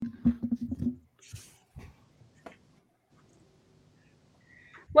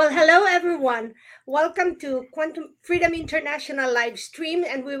Well, hello everyone. Welcome to Quantum Freedom International live stream,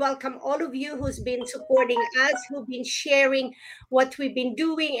 and we welcome all of you who's been supporting us, who've been sharing what we've been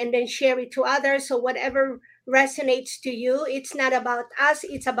doing, and then share it to others. So whatever resonates to you, it's not about us;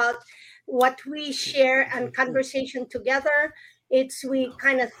 it's about what we share and conversation together. It's we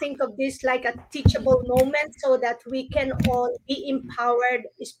kind of think of this like a teachable moment, so that we can all be empowered,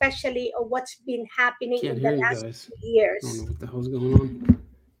 especially of what's been happening Can't in the hear you last guys. few I don't know years. what the hell's going on.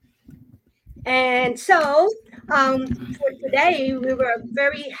 And so for today, we were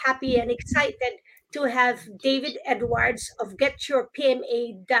very happy and excited to have David Edwards of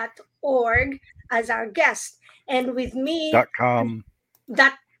getyourpma.org as our guest. And with me, .com.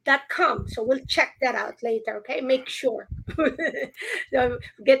 dot com. So we'll check that out later, okay? Make sure. So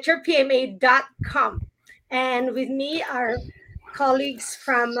getyourpma.com. And with me are colleagues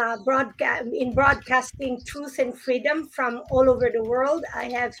from broadcasting truth and freedom from all over the world. I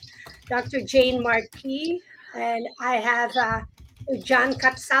have Dr. Jane Marquis, and I have John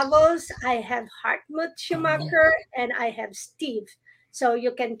Katsavos, I have Hartmut Schumacher, and I have Steve. So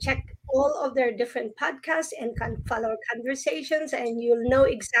you can check all of their different podcasts and can follow conversations, and you'll know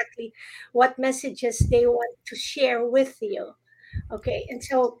exactly what messages they want to share with you. Okay, and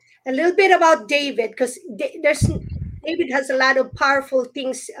so a little bit about David, because there's David has a lot of powerful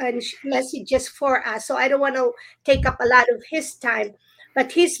things and messages for us. So I don't want to take up a lot of his time,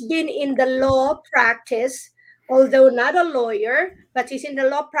 but he's been in the law practice, although not a lawyer, but he's in the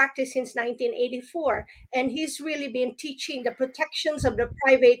law practice since 1984. And he's really been teaching the protections of the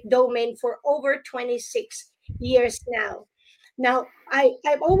private domain for over 26 years now. Now,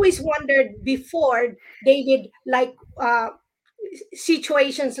 I've always wondered before, David, like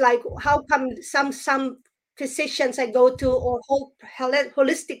situations like how come some physicians I go to or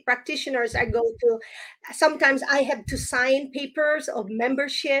holistic practitioners I go to, sometimes I have to sign papers of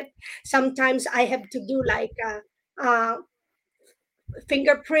membership, sometimes I have to do like a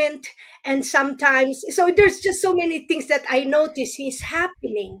fingerprint, and sometimes, so there's just so many things that I notice is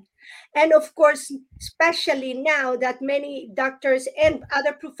happening. And of course, especially now that many doctors and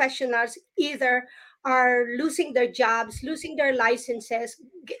other professionals either are losing their jobs, losing their licenses.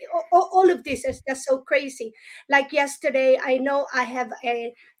 All of this is just so crazy. Like yesterday, I know I have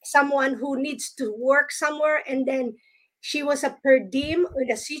a someone who needs to work somewhere, and then she was a per diem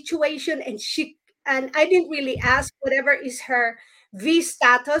in a situation, and I didn't really ask whatever is her V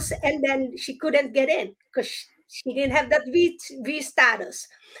status, and then she couldn't get in because she didn't have that V status.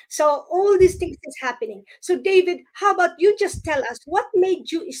 So all these things is happening. So David, how about you just tell us what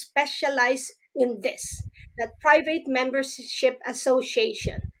made you specialize in this, that private membership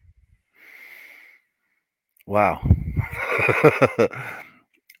association? Wow.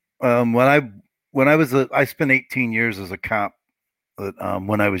 When I spent 18 years as a cop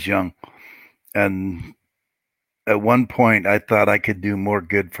when I was young, and at one point I thought I could do more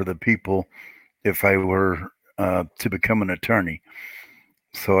good for the people if I were to become an attorney.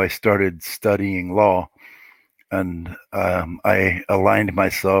 So I started studying law, and I aligned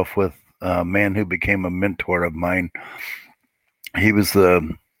myself with a man who became a mentor of mine. He was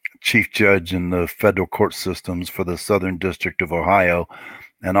the chief judge in the federal court systems for the Southern District of Ohio,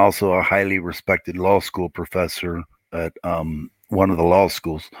 and also a highly respected law school professor at one of the law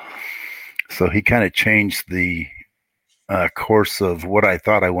schools. So he kind of changed the course of what I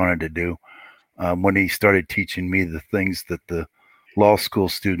thought I wanted to do when he started teaching me the things that the law school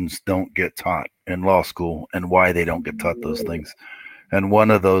students don't get taught in law school and why they don't get taught those things. And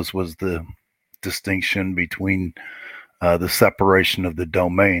one of those was the distinction between the separation of the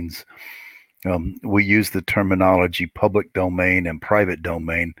domains. We use the terminology public domain and private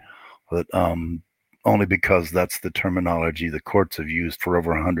domain, but only because that's the terminology the courts have used for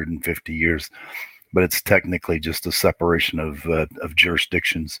over 150 years. But it's technically just a separation of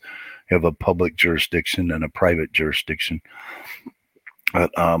jurisdictions. You have a public jurisdiction and a private jurisdiction.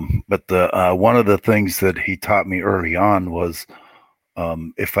 But the one of the things that he taught me early on was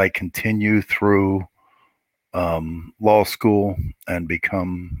if I continue through law school and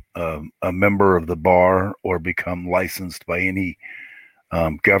become a member of the bar or become licensed by any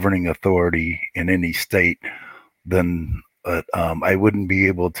governing authority in any state, then I wouldn't be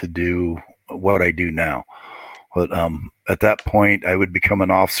able to do what I do now. But at that point, I would become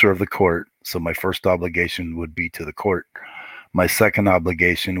an officer of the court. So my first obligation would be to the court. My second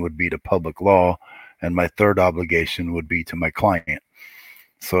obligation would be to public law. And my third obligation would be to my client.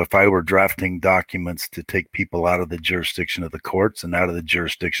 So if I were drafting documents to take people out of the jurisdiction of the courts and out of the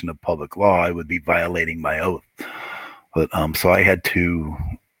jurisdiction of public law, I would be violating my oath. But so I had to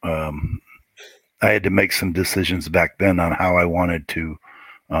make some decisions back then on how I wanted to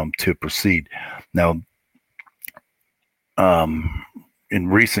to proceed. Now, in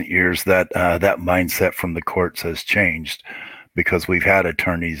recent years, that mindset from the courts has changed, because we've had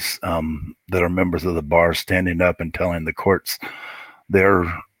attorneys that are members of the bar standing up and telling the courts their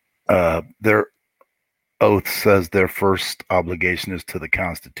oath says their first obligation is to the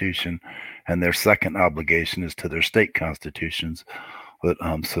Constitution, and their second obligation is to their state constitutions. But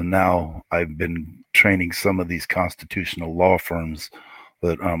so now I've been training some of these constitutional law firms,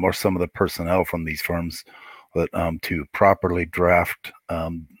 that or some of the personnel from these firms, but to properly draft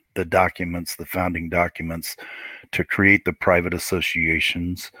the documents, the founding documents, to create the private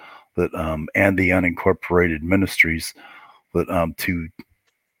associations that and the unincorporated ministries, but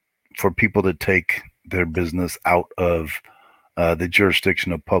for people to take their business out of the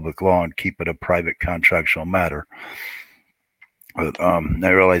jurisdiction of public law and keep it a private contractual matter. But I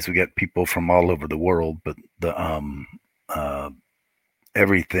realize we get people from all over the world, but the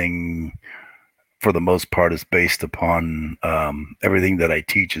everything for the most part is based upon everything that I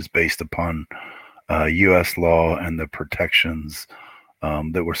teach is based upon U.S. law and the protections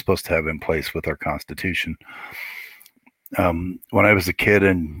that we're supposed to have in place with our Constitution. When I was a kid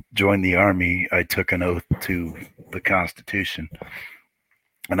and joined the Army, I took an oath to the Constitution,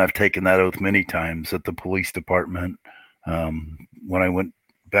 and I've taken that oath many times at the police department. When I went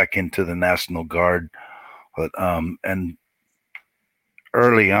back into the National Guard, but and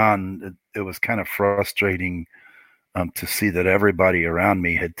early on, it was kind of frustrating to see that everybody around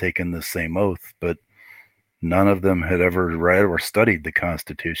me had taken the same oath, but none of them had ever read or studied the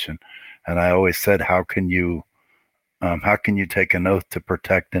Constitution. And I always said, how can you take an oath to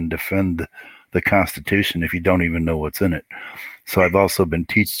protect and defend the Constitution if you don't even know what's in it? So I've also been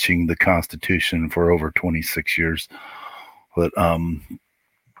teaching the Constitution for over 26 years. But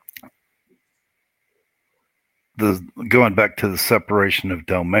going back to the separation of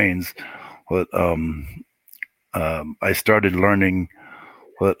domains, but I started learning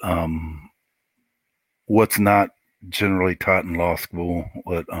what's not generally taught in law school,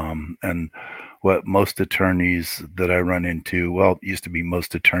 and what most attorneys that I run into, well, it used to be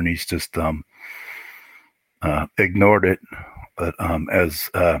most attorneys just ignored it, but as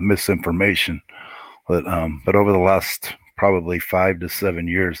misinformation. But over the last probably 5 to 7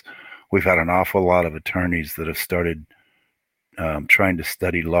 years, we've had an awful lot of attorneys that have started trying to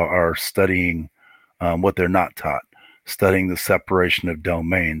study law, or studying what they're not taught, studying the separation of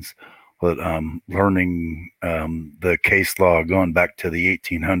domains, but learning the case law going back to the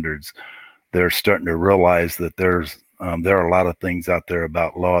 1800s. They're starting to realize that there are a lot of things out there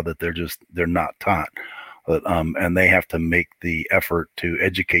about law that they're not taught, but and they have to make the effort to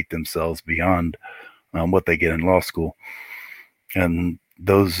educate themselves beyond what they get in law school. And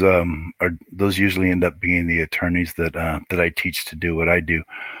those usually end up being the attorneys that I teach to do what I do.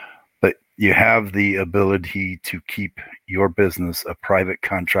 But you have the ability to keep your business a private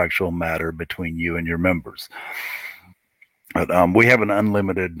contractual matter between you and your members. But we have an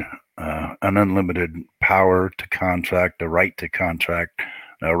unlimited power to contract, a right to contract,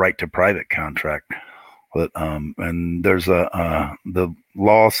 a right to private contract. But and there's the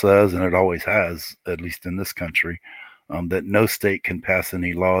law says, and it always has, at least in this country, that no state can pass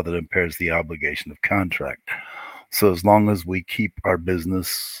any law that impairs the obligation of contract. So as long as we keep our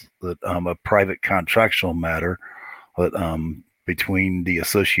business a private contractual matter, but between the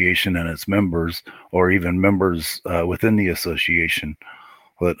association and its members, or even members within the association,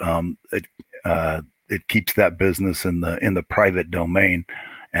 but it keeps that business in the private domain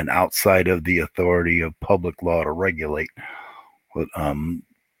and outside of the authority of public law to regulate. But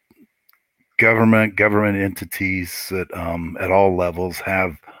government entities that at all levels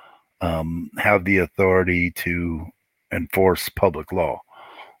have the authority to enforce public law,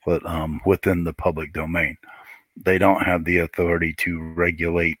 but within the public domain. They don't have the authority to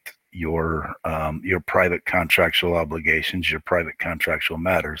regulate your private contractual obligations, your private contractual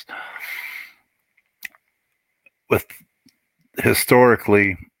matters. With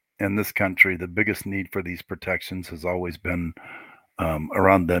historically in this country, the biggest need for these protections has always been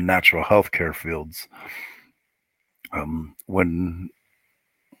around the natural health care fields. When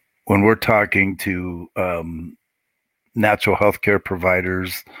we're talking to natural health care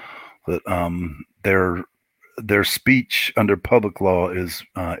providers, that their speech under public law is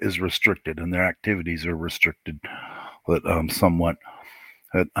restricted, and their activities are restricted, but somewhat.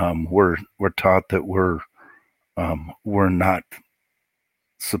 We're taught that we're not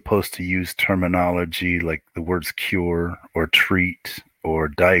supposed to use terminology like the words cure or treat or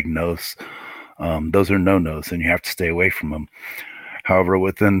diagnose. Those are no-nos, and you have to stay away from them. However,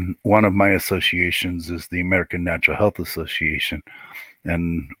 within one of my associations is the American Natural Health Association,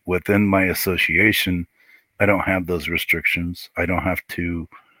 And within my association, I don't have those restrictions. I don't have to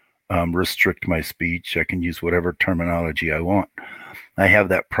restrict my speech. I can use whatever terminology I want. I have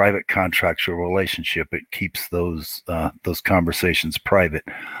that private contractual relationship. It keeps those conversations private.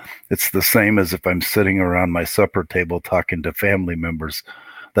 It's the same as if I'm sitting around my supper table talking to family members.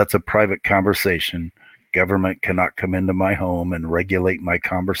 That's a private conversation. Government cannot come into my home and regulate my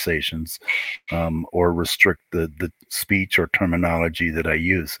conversations or restrict the speech or terminology that I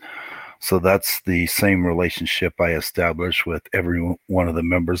use. So that's the same relationship I establish with every one of the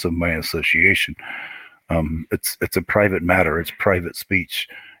members of my association. It's a private matter. It's private speech.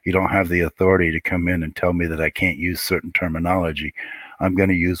 You don't have the authority to come in and tell me that I can't use certain terminology. I'm going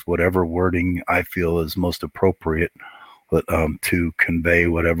to use whatever wording I feel is most appropriate, but to convey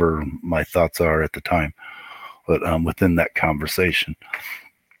whatever my thoughts are at the time. But within that conversation,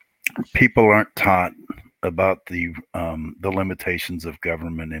 people aren't taught about the limitations of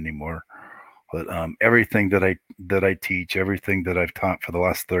government anymore. But everything that I teach, everything that I've taught for the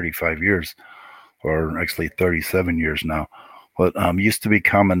last 35 years, or actually 37 years now, but used to be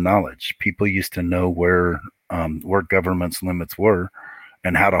common knowledge. People used to know where government's limits were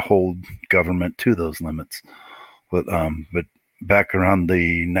and how to hold government to those limits. But back around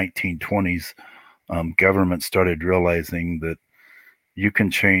the 1920s, government started realizing that you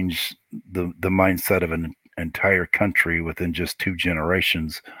can change the mindset of an entire country within just 2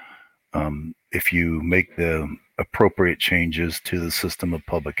 generations if you make the appropriate changes to the system of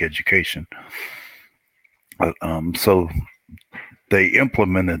public education. So they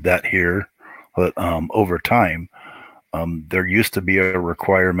implemented that here, but over time, there used to be a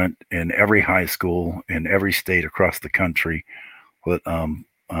requirement in every high school in every state across the country, but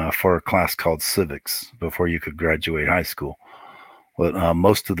for a class called civics before you could graduate high school. But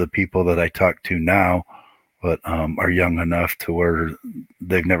most of the people that I talk to now are young enough to where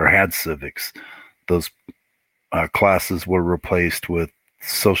they've never had civics. Those classes were replaced with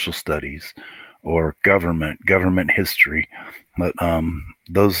social studies or government history. But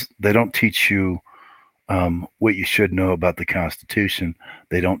they don't teach you what you should know about the Constitution.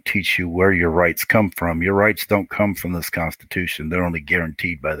 They don't teach you where your rights come from. Your rights don't come from this Constitution. They're only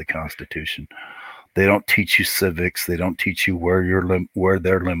guaranteed by the Constitution. They don't teach you civics. They don't teach you where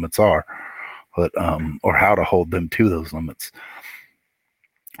their limits are, but or how to hold them to those limits.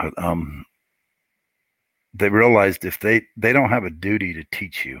 But, they realized if they don't have a duty to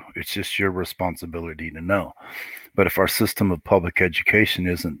teach you, it's just your responsibility to know. But if our system of public education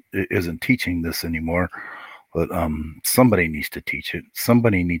isn't teaching this anymore, but somebody needs to teach it.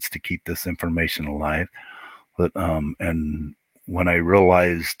 Somebody needs to keep this information alive. But and when I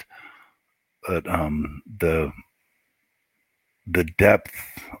realized that the depth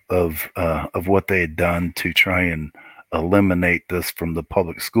of what they had done to try and eliminate this from the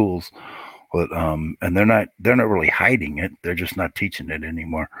public schools, but and they're not really hiding it. They're just not teaching it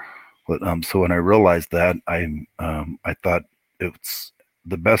anymore. But so when I realized that, I thought it's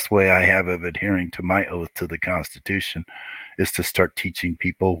the best way I have of adhering to my oath to the Constitution is to start teaching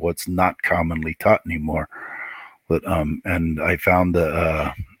people what's not commonly taught anymore. But and I found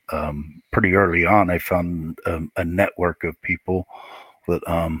pretty early on, I found a network of people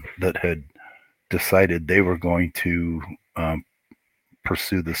that had decided they were going to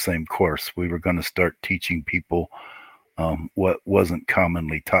pursue the same course. We were going to start teaching people what wasn't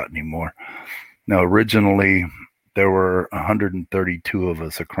commonly taught anymore. Now, originally, there were 132 of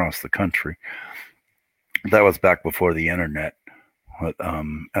us across the country. That was back before the internet. But,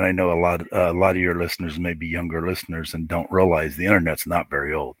 and I know a lot of your listeners may be younger listeners and don't realize the internet's not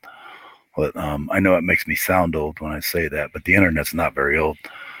very old. But I know it makes me sound old when I say that, but the internet's not very old.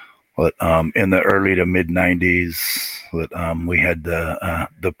 But in the early to mid 90s, we had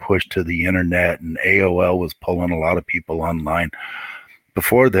the push to the internet, and AOL was pulling a lot of people online.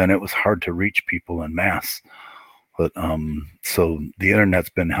 Before then, it was hard to reach people en masse. But so the internet's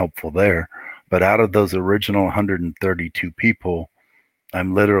been helpful there. But out of those original 132 people,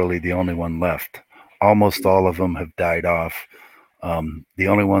 I'm literally the only one left. Almost all of them have died off. The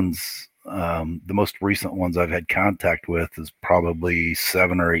only ones, the most recent ones I've had contact with is probably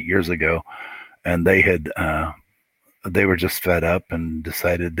 7 or 8 years ago, and they were just fed up and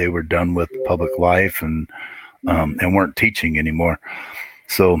decided they were done with public life and weren't teaching anymore.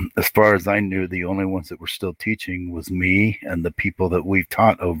 So as far as I knew, the only ones that were still teaching was me and the people that we've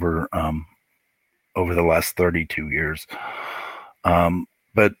taught over the last 32 years.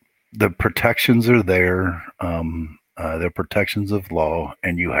 But the protections are there. They're protections of law,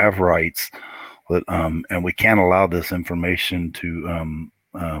 and you have rights. But and we can't allow this information to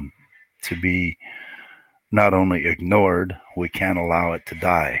be not only ignored, we can't allow it to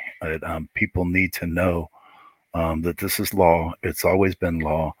die. People need to know that this is law. It's always been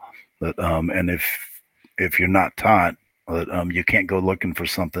law. And if you're not taught, you can't go looking for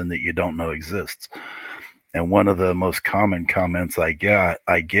something that you don't know exists. And one of the most common comments I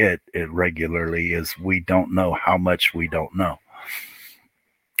get it regularly is, "We don't know how much we don't know."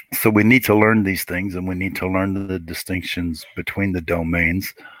 So we need to learn these things, and we need to learn the distinctions between the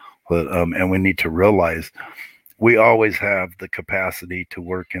domains. And we need to realize we always have the capacity to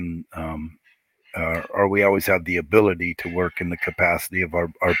work in, or we always have the ability to work in the capacity of our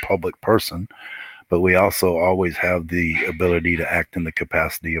public person, but we also always have the ability to act in the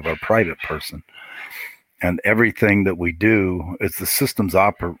capacity of our private person. And everything that we do is the system's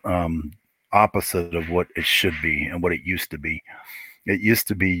opposite of what it should be and what it used to be. It used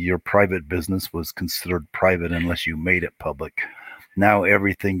to be your private business was considered private unless you made it public. Now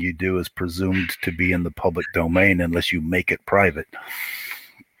everything you do is presumed to be in the public domain unless you make it private.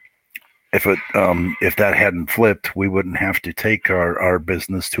 If that hadn't flipped, we wouldn't have to take our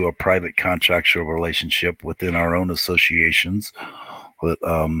business to a private contractual relationship within our own associations. But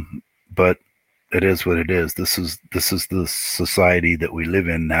it is what it is. This is the society that we live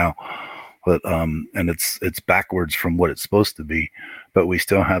in now. And it's backwards from what it's supposed to be, but we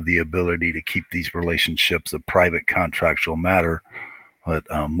still have the ability to keep these relationships a private contractual matter.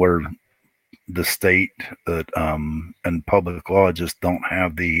 Where the state and public law just don't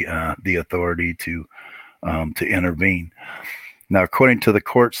have the authority to intervene. Now, according to the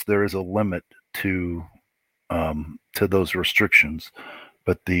courts, there is a limit to those restrictions,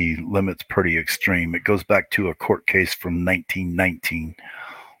 but the limit's pretty extreme. It goes back to a court case from 1919.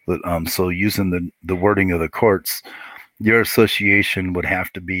 So using the wording of the courts, your association would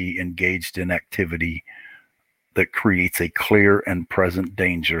have to be engaged in activity that creates a clear and present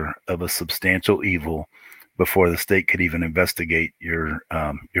danger of a substantial evil before the state could even investigate your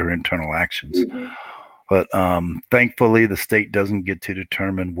internal actions. Mm-hmm. But thankfully, the state doesn't get to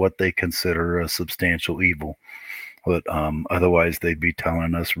determine what they consider a substantial evil. But otherwise, they'd be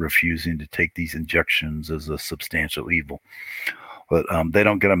telling us refusing to take these injections as a substantial evil. But they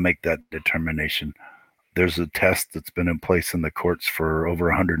don't get to make that determination. There's a test that's been in place in the courts for over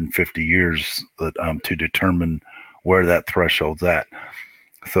 150 years to determine where that threshold's at.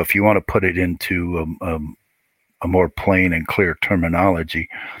 So if you want to put it into a more plain and clear terminology,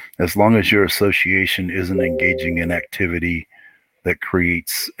 as long as your association isn't engaging in activity that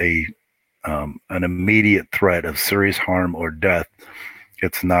creates an immediate threat of serious harm or death,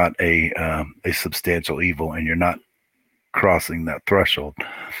 it's not a substantial evil, and you're not crossing that threshold.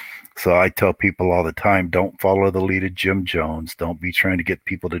 So I tell people all the time, don't follow the lead of Jim Jones. Don't be trying to get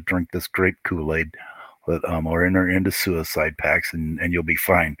people to drink this grape Kool-Aid or enter into suicide pacts, and you'll be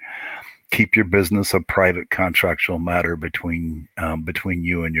fine. Keep your business a private contractual matter between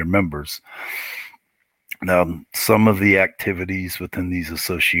you and your members. Now, some of the activities within these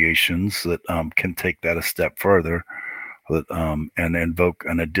associations that can take that a step further and invoke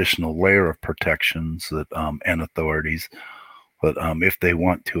an additional layer of protections and authorities, but if they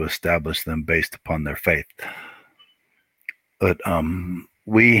want to establish them based upon their faith. But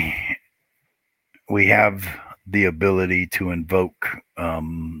we have the ability to invoke,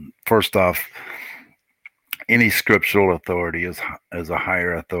 first off, any scriptural authority as a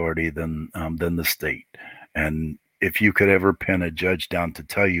higher authority than the state. And if you could ever pin a judge down to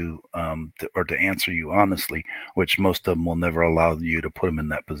tell you or to answer you honestly, which most of them will never allow you to put them in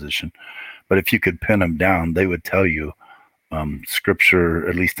that position, but if you could pin them down, they would tell you scripture,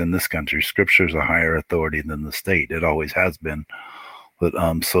 at least in this country, scripture is a higher authority than the state. It always has been. But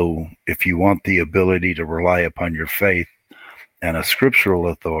so if you want the ability to rely upon your faith and a scriptural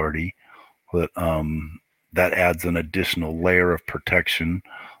authority, that adds an additional layer of protection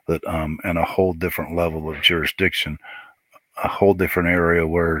and a whole different level of jurisdiction, a whole different area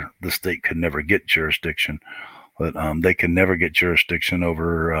where the state could never get jurisdiction. But they can never get jurisdiction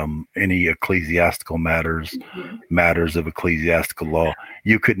over any ecclesiastical matters of ecclesiastical law.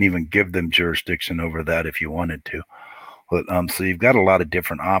 You couldn't even give them jurisdiction over that if you wanted to. But so you've got a lot of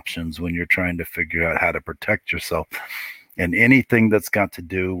different options when you're trying to figure out how to protect yourself. And anything that's got to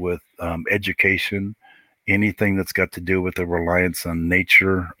do with education, anything that's got to do with a reliance on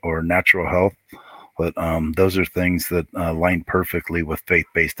nature or natural health, but those are things that line perfectly with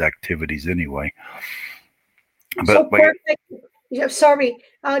faith-based activities anyway. But so perfect. Sorry,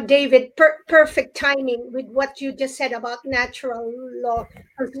 David, perfect timing with what you just said about natural law.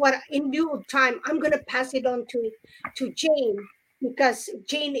 Because what in due time, I'm going to pass it on to Jane, because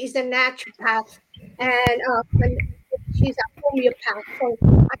Jane is a naturopath and she's a homeopath. So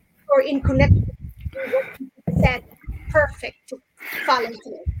I'm sure in connection with what you that perfect to follow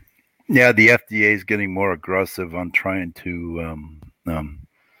through. Yeah, the FDA is getting more aggressive on trying to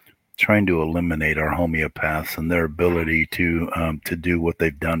eliminate our homeopaths and their ability to do what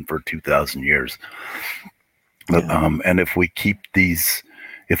they've done for 2,000 years. But, and if we keep these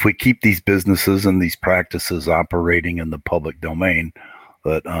businesses and these practices operating in the public domain,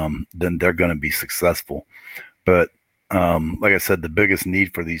 but then they're going to be successful. But like I said, the biggest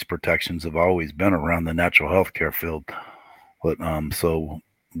need for these protections have always been around the natural healthcare field. But so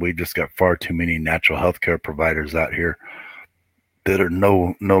we just got far too many natural healthcare providers out here that are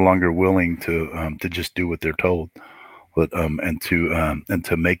no longer willing to just do what they're told. But and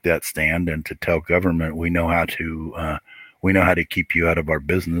to make that stand and to tell government we know how to keep you out of our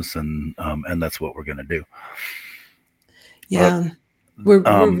business, and that's what we're going to do. Yeah,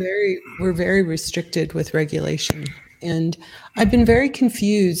 we're very restricted with regulation, and I've been very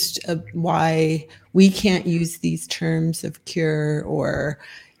confused of why we can't use these terms of cure or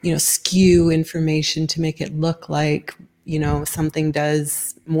skew information to make it look like something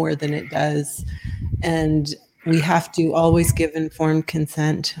does more than it does, and we have to always give informed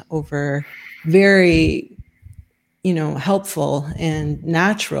consent over very helpful and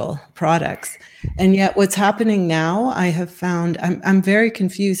natural products. And yet what's happening now, I have found, I'm very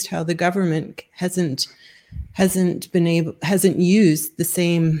confused how the government hasn't used the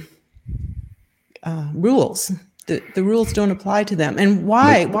same rules. The rules don't apply to them. And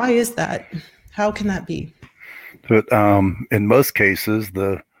why is that? How can that be? But in most cases,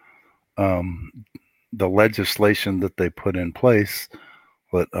 the legislation that they put in place,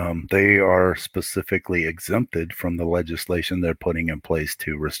 but they are specifically exempted from the legislation they're putting in place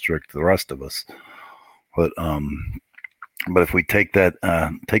to restrict the rest of us. But if we take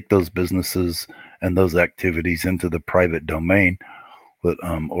those businesses and those activities into the private domain, but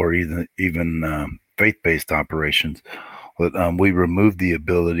or even faith-based operations, but we remove the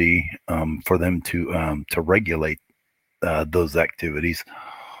ability for them to regulate those activities.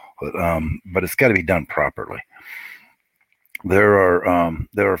 But it's got to be done properly. There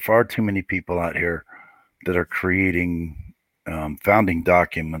are far too many people out here that are creating founding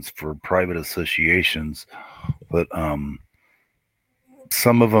documents for private associations, but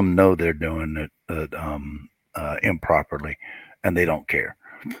some of them know they're doing it improperly, and they don't care.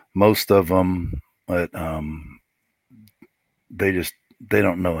 Most of them, but they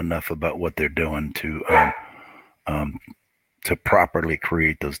don't know enough about what they're doing to properly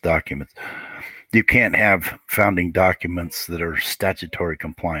create those documents. You can't have founding documents that are statutory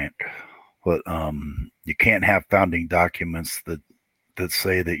compliant, but you can't have founding documents that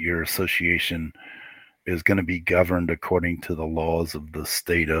say that your association is going to be governed according to the laws of the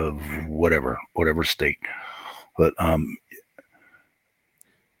state of whatever state. But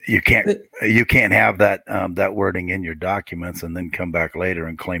you can't have that wording in your documents and then come back later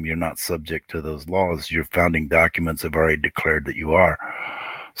and claim you're not subject to those laws. Your founding documents have already declared that you are.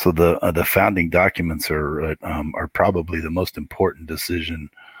 So the founding documents are probably the most important decision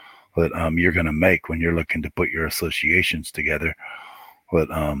that you're going to make when you're looking to put your associations together. But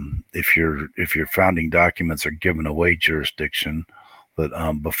if your founding documents are giving away jurisdiction, but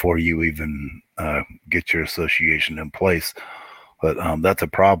before you even get your association in place, but that's a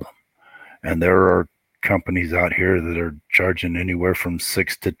problem. And there are companies out here that are charging anywhere from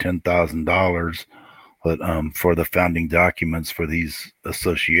 $6,000 to $10,000. But for the founding documents for these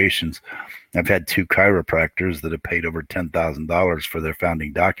associations, I've had 2 chiropractors that have paid over $10,000 for their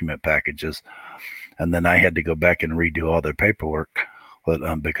founding document packages, and then I had to go back and redo all their paperwork.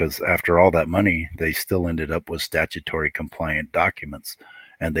 But because after all that money, they still ended up with statutory compliant documents,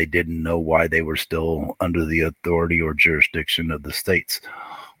 and they didn't know why they were still under the authority or jurisdiction of the states.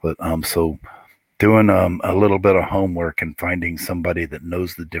 But so doing a little bit of homework and finding somebody that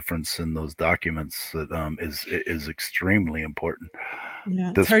knows the difference in those documents is extremely important.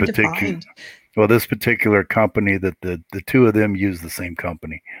 Yeah, it's hard to find. Well, this particular company, that the 2 of them use the same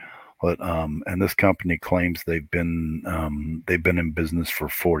company, but and this company claims they've been in business for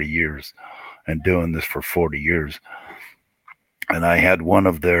 40 years and doing this for 40 years. And I had one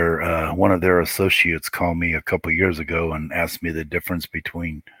of their associates call me a couple years ago and ask me the difference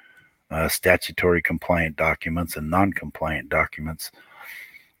between statutory compliant documents and non-compliant documents.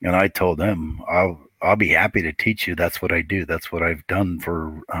 And I told them, I'll be happy to teach you. That's what I do. That's what I've done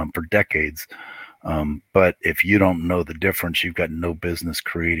for decades. But if you don't know the difference, you've got no business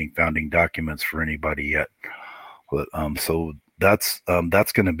creating founding documents for anybody yet. But so that's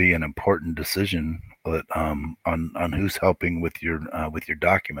going to be an important decision, but on who's helping with your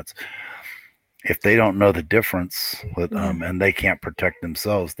documents. if they don't know the difference, and they can't protect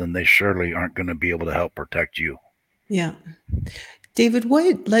themselves, then they surely aren't going to be able to help protect you. Yeah. David,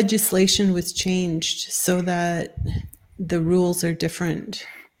 what legislation was changed so that the rules are different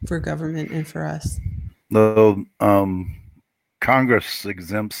for government and for us? Though Congress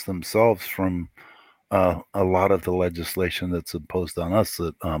exempts themselves from a lot of the legislation that's imposed on us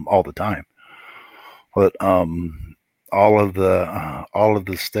all the time. But all of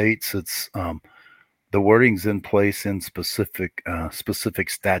the states, it's the wording's in place in specific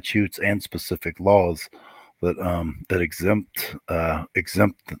statutes and specific laws that exempt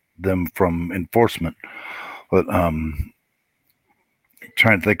them from enforcement. But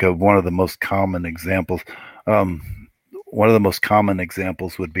trying to think of one of the most common examples. One of the most common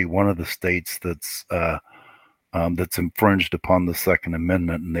examples would be one of the states that's infringed upon the Second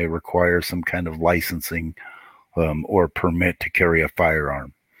Amendment, and they require some kind of licensing or permit to carry a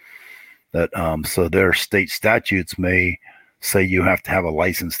firearm. So their state statutes may say you have to have a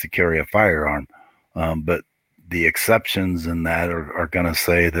license to carry a firearm, but the exceptions in that are going to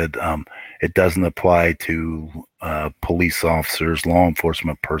say that it doesn't apply to police officers, law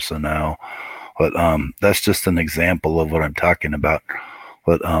enforcement personnel. But that's just an example of what I'm talking about.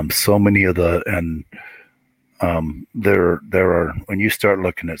 But so many of there are, when you start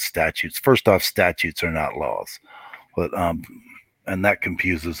looking at statutes, first off, statutes are not laws. But and that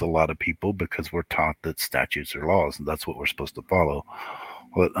confuses a lot of people because we're taught that statutes are laws and that's what we're supposed to follow.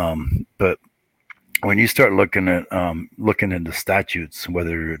 But when you start looking into statutes,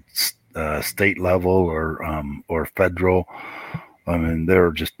 whether it's state level or federal, I mean, there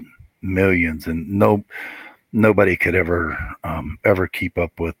are just millions, and nobody could ever keep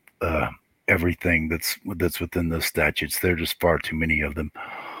up with everything that's within those statutes. There are just far too many of them.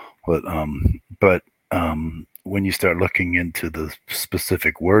 But when you start looking into the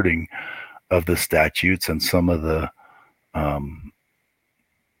specific wording of the statutes and some of the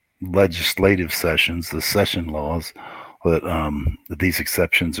legislative sessions, the session laws, that these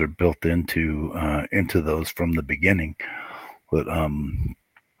exceptions are built into those from the beginning. But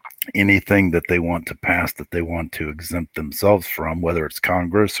anything that they want to pass, that they want to exempt themselves from, whether it's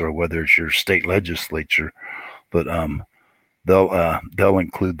Congress or whether it's your state legislature, but they'll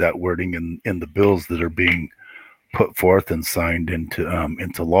include that wording in the bills that are being put forth and signed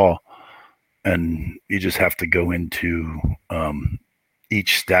into law. And you just have to go into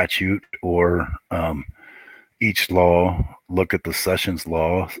each statute or each law, look at the sessions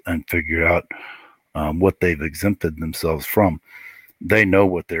law and figure out what they've exempted themselves from. They know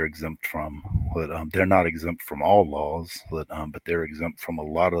what they're exempt from, but they're not exempt from all laws, but they're exempt from a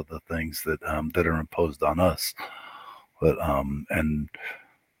lot of the things that are imposed on us. But and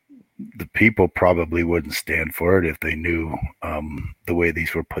the people probably wouldn't stand for it if they knew the way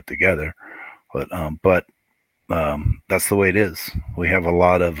these were put together. But that's the way it is. We have a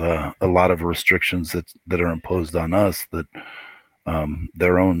lot of restrictions that are imposed on us that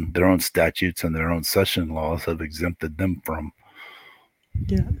their own statutes and their own session laws have exempted them from.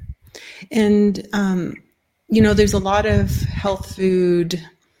 Yeah. And, there's a lot of health food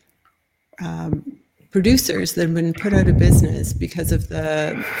producers that have been put out of business because of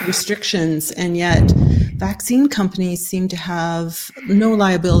the restrictions, and yet vaccine companies seem to have no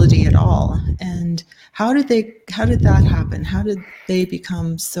liability at all. And how did that happen? How did they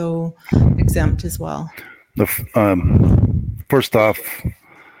become so exempt as well? First off, let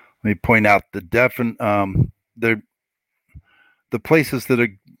me point out the places that are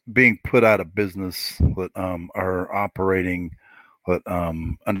being put out of business that are operating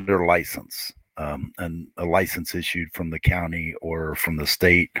under license, and a license issued from the county or from the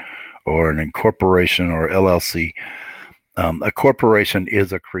state or an incorporation or LLC. A corporation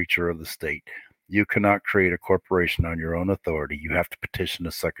is a creature of the state. You cannot create a corporation on your own authority. You have to petition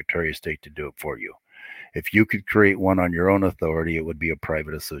the Secretary of State to do it for you. If you could create one on your own authority, it would be a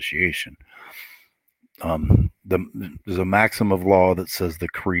private association. There's a maxim of law that says the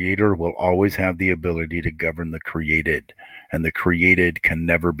creator will always have the ability to govern the created, and the created can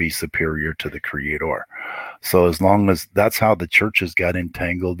never be superior to the creator. So as long as that's how the churches got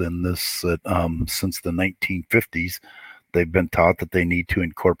entangled in this since the 1950s, they've been taught that they need to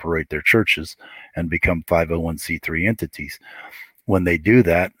incorporate their churches and become 501c3 entities. When they do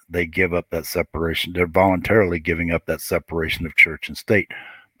that, they give up that separation. They're voluntarily giving up that separation of church and state.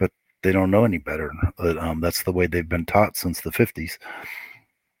 They don't know any better. That's the way they've been taught since the 50s.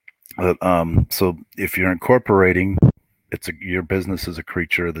 So if you're incorporating, your business is a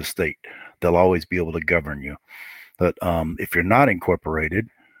creature of the state. They'll always be able to govern you. But if you're not incorporated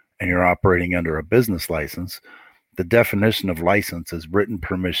and you're operating under a business license, The definition of license is written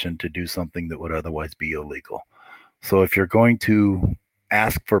permission to do something that would otherwise be illegal. So if you're going to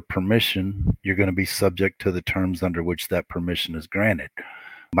ask for permission, you're going to be subject to the terms under which that permission is granted.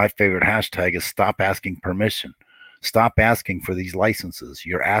 My favorite hashtag is stop asking permission. Stop asking for these licenses.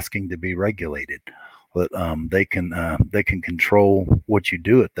 You're asking to be regulated. But they can control what you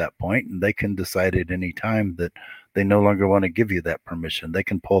do at that point, and they can decide at any time that they no longer want to give you that permission. They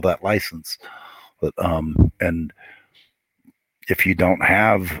can pull that license. But and if you don't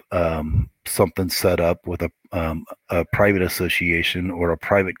have something set up with a private association or a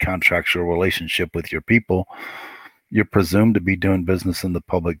private contractual relationship with your people, you're presumed to be doing business in the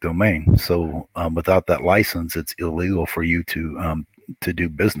public domain. So without that license, it's illegal for you to do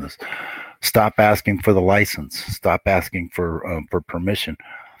business. Stop asking for the license. Stop asking for permission.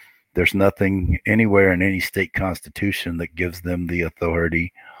 There's nothing anywhere in any state constitution that gives them the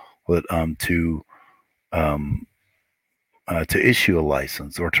authority to issue a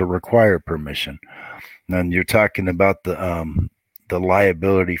license or to require permission. And you're talking about the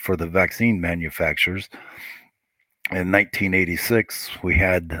liability for the vaccine manufacturers. In 1986, we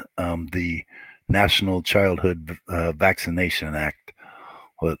had the National Childhood Vaccination Act,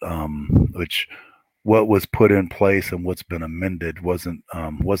 which what was put in place and what's been amended wasn't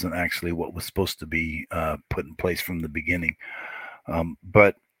actually what was supposed to be put in place from the beginning.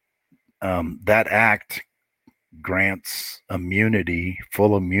 But that act grants full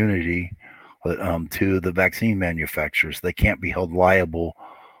immunity to the vaccine manufacturers. They can't be held liable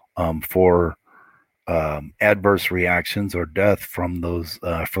for adverse reactions or death from those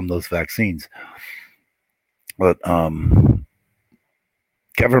vaccines. But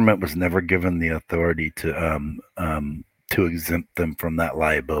government was never given the authority to exempt them from that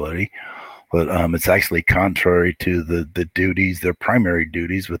liability. But it's actually contrary to the duties, their primary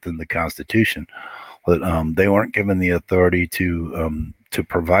duties within the Constitution. But they weren't given the authority to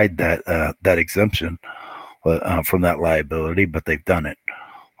provide that exemption from that liability, but they've done it.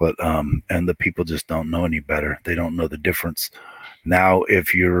 But and the people just don't know any better. They don't know the difference. Now,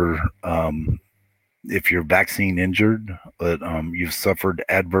 if you're vaccine injured, but you've suffered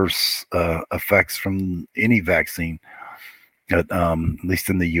adverse effects from any vaccine, at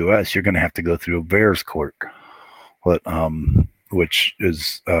least in the U.S., you're going to have to go through a VAERS court, but which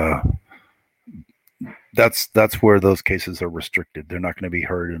is that's where those cases are restricted. They're not going to be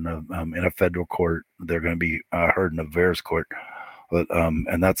heard in a federal court. They're going to be heard in a VAERS court. But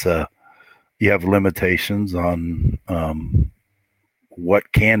and you have limitations on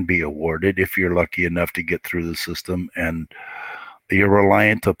what can be awarded if you're lucky enough to get through the system, and you're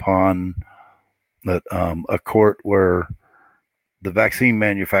reliant upon that a court where the vaccine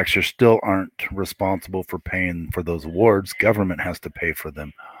manufacturers still aren't responsible for paying for those awards. Government has to pay for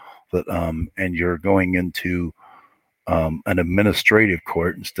them. But and you're going into an administrative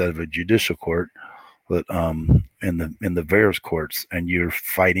court instead of a judicial court, but in the VAERS courts, and you're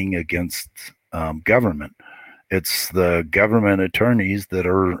fighting against government. It's the government attorneys that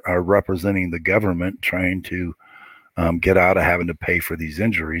are representing the government, trying to get out of having to pay for these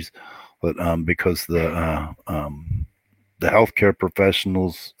injuries, but because the healthcare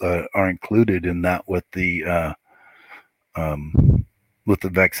professionals are included in that with the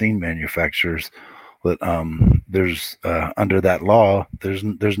vaccine manufacturers. But there's under that law,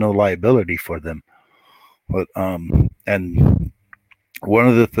 there's no liability for them. But and one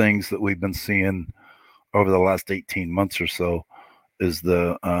of the things that we've been seeing over the last 18 months or so is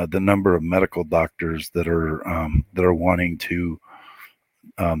the number of medical doctors that are wanting to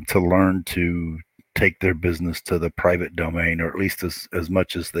learn to take their business to the private domain, or at least as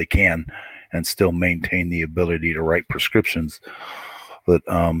much as they can, and still maintain the ability to write prescriptions. But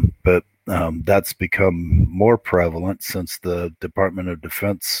that's become more prevalent since the Department of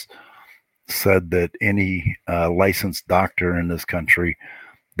Defense said that any licensed doctor in this country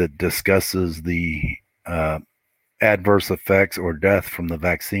that discusses the adverse effects or death from the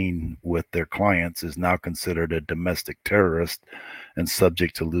vaccine with their clients is now considered a domestic terrorist and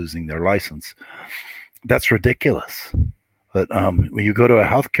subject to losing their license. That's ridiculous. But when you go to a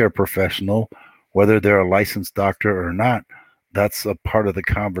healthcare professional, whether they're a licensed doctor or not, that's a part of the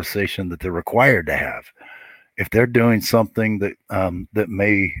conversation that they're required to have. If they're doing something that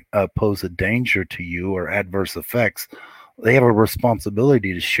may pose a danger to you or adverse effects, they have a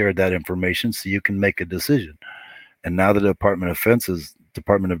responsibility to share that information so you can make a decision. And now the Department of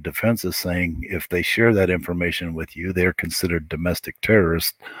Defense is saying if they share that information with you, they're considered domestic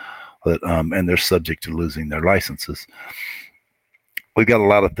terrorists, and they're subject to losing their licenses. We've got a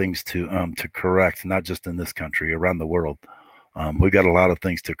lot of things to correct, not just in this country, around the world. We've got a lot of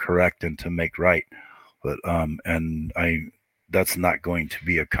things to correct and to make right. but that's not going to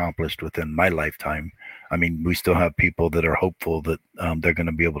be accomplished within my lifetime. I mean, we still have people that are hopeful that they're going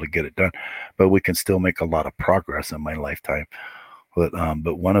to be able to get it done, but we can still make a lot of progress in my lifetime. But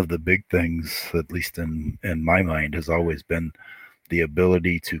one of the big things, at least in my mind, has always been the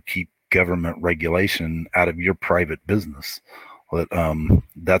ability to keep government regulation out of your private business. But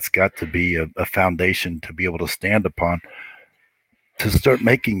that's got to be a foundation to be able to stand upon to start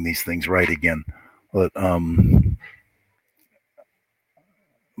making these things right again. But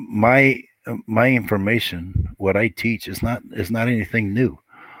my information, what I teach, is not anything new.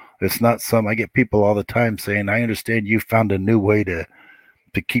 It's not I get people all the time saying, I understand you found a new way to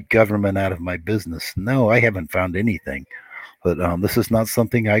keep government out of my business. No, I haven't found anything. But this is not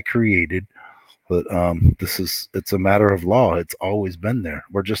something I created. But it's a matter of law. It's always been there.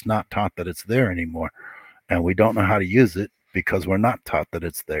 We're just not taught that it's there anymore. And we don't know how to use it because we're not taught that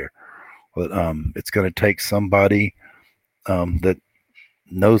it's there. But it's going to take somebody that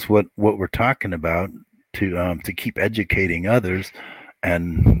knows what we're talking about to keep educating others.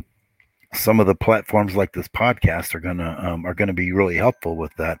 And some of the platforms like this podcast are gonna be really helpful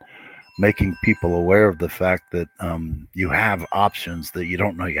with that, making people aware of the fact that you have options that you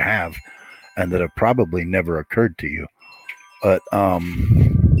don't know you have, and that have probably never occurred to you. But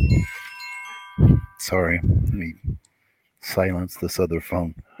sorry, let me silence this other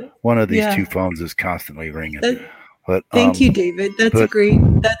phone. One of these two phones is constantly ringing. But thank you, David. That's great.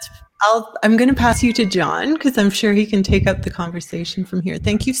 I'm going to pass you to John because I'm sure he can take up the conversation from here.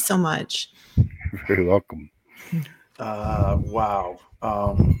 Thank you so much. You're very welcome. Wow.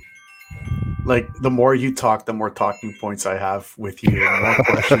 Like the more you talk, the more talking points I have with you, and more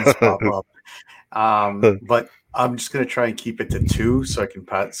questions pop up. But I'm just going to try and keep it to 2 so I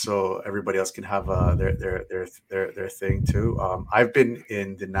can so everybody else can have their thing too. I've been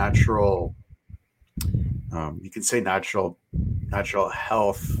in the natural, you can say natural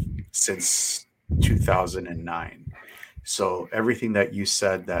health since 2009. So everything that you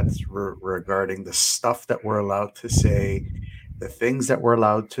said that's regarding the stuff that we're allowed to say, the things that we're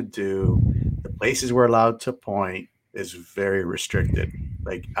allowed to do, the places we're allowed to point is very restricted.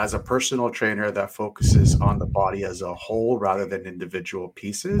 Like as a personal trainer that focuses on the body as a whole rather than individual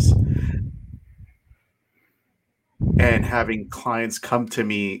pieces, and having clients come to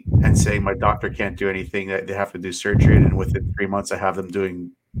me and say my doctor can't do anything, that they have to do surgery, and within 3 months I have them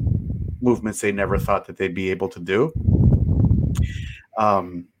doing movements they never thought that they'd be able to do,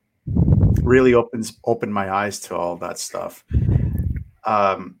 really opened my eyes to all that stuff.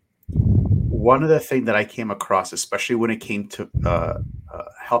 One of the things that I came across, especially when it came to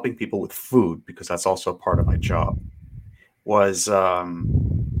helping people with food, because that's also a part of my job, was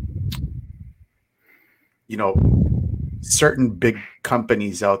certain big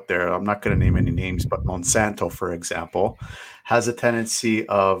companies out there, I'm not going to name any names, but Monsanto, for example, has a tendency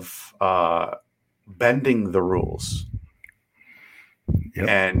of bending the rules. Yep.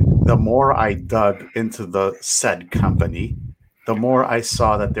 And the more I dug into the said company, the more I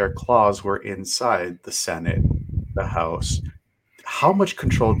saw that their claws were inside the Senate, the House. How much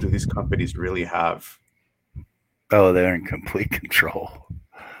control do these companies really have? Oh, they're in complete control.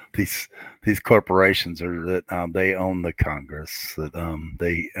 These corporations are that they own the Congress. That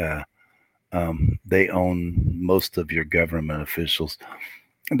they own most of your government officials.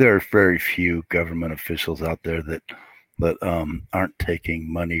 There are very few government officials out there that aren't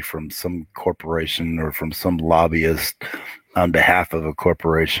taking money from some corporation or from some lobbyist on behalf of a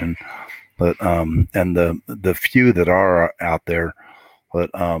corporation. But and the few that are out there,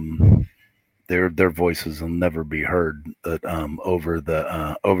 but their voices will never be heard over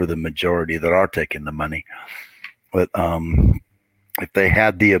the majority that are taking the money. But if they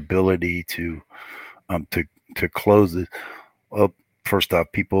had the ability to close it, well, first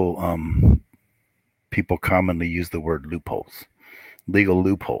off, people commonly use the word loopholes, legal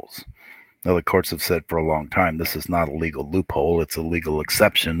loopholes. Now, the courts have said for a long time this is not a legal loophole; it's a legal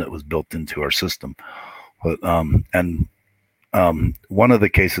exception that was built into our system. But one of the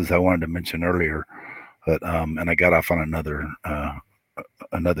cases I wanted to mention earlier, but and I got off on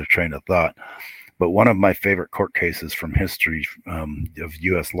another train of thought. But one of my favorite court cases from history of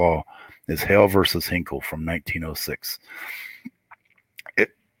U.S. law is Hale versus Hinkle from 1906.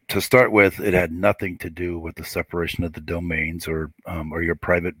 To start with, it had nothing to do with the separation of the domains or your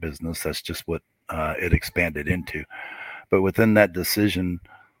private business. That's just what it expanded into. But within that decision,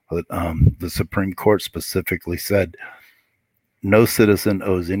 the Supreme Court specifically said, no citizen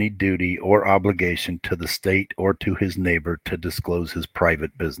owes any duty or obligation to the state or to his neighbor to disclose his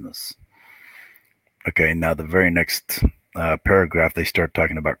private business. Okay, now the very next paragraph, they start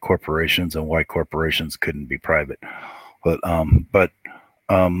talking about corporations and why corporations couldn't be private. But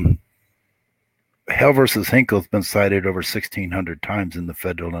Hale versus Hinkle has been cited over 1,600 times in the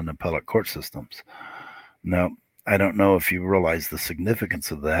federal and appellate court systems. Now, I don't know if you realize the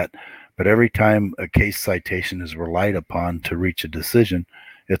significance of that, but every time a case citation is relied upon to reach a decision,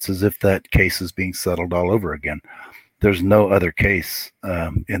 it's as if that case is being settled all over again. There's no other case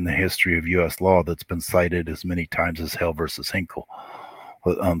in the history of U.S. law that's been cited as many times as Hale versus Hinkle.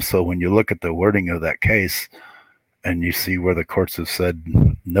 So when you look at the wording of that case and you see where the courts have said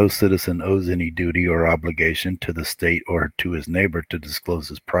no citizen owes any duty or obligation to the state or to his neighbor to disclose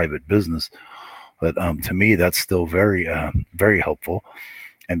his private business, but to me, that's still very, very helpful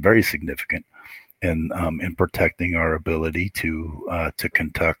and very significant in protecting our ability to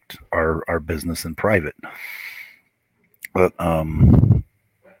conduct our business in private. But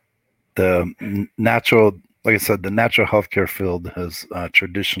the natural, like I said, the natural healthcare field has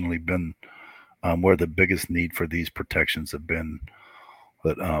traditionally been where the biggest need for these protections have been,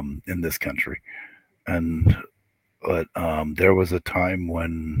 but in this country. But there was a time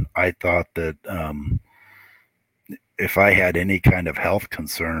when I thought that if I had any kind of health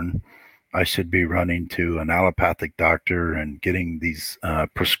concern, I should be running to an allopathic doctor and getting these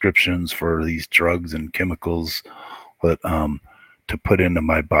prescriptions for these drugs and chemicals that to put into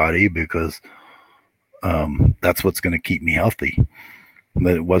my body, because that's what's going to keep me healthy.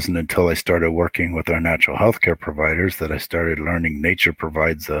 But it wasn't until I started working with our natural healthcare providers that I started learning nature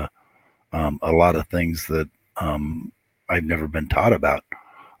provides a lot of things that I'd never been taught about,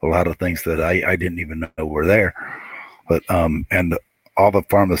 a lot of things that I didn't even know were there. But and all the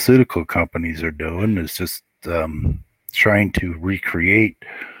pharmaceutical companies are doing is just trying to recreate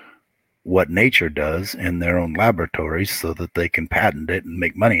what nature does in their own laboratories so that they can patent it and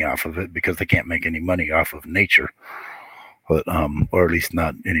make money off of it, because they can't make any money off of nature, but or at least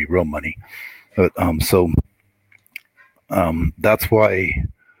not any real money. But so that's why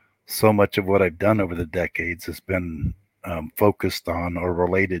so much of what I've done over the decades has been focused on or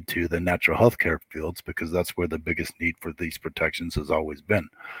related to the natural healthcare fields, because that's where the biggest need for these protections has always been.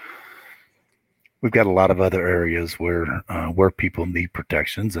 We've got a lot of other areas where people need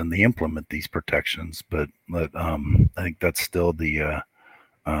protections and they implement these protections, but I think that's still the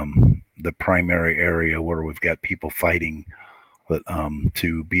primary area where we've got people fighting, but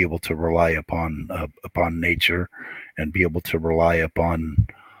to be able to rely upon nature and be able to rely upon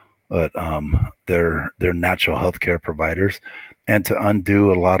their natural healthcare providers, and to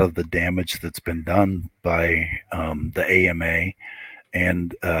undo a lot of the damage that's been done by the AMA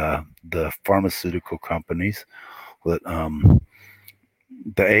and the pharmaceutical companies. But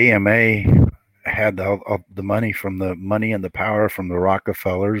the AMA had all the money and the power from the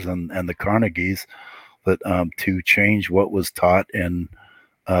Rockefellers and the Carnegies, but to change what was taught in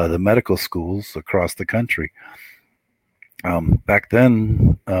the medical schools across the country. Back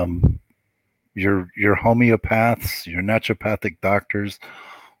then, your homeopaths, your naturopathic doctors,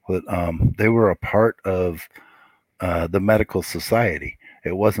 they were a part of the medical society.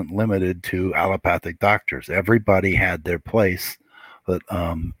 It wasn't limited to allopathic doctors. Everybody had their place, but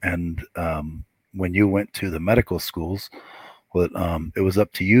when you went to the medical schools, it was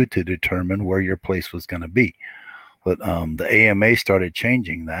up to you to determine where your place was going to be. But the AMA started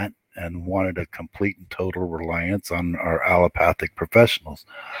changing that and wanted a complete and total reliance on our allopathic professionals.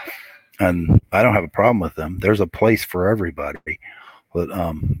 And I don't have a problem with them. There's a place for everybody, but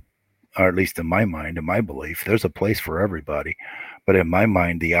or at least in my mind, in my belief, there's a place for everybody. But in my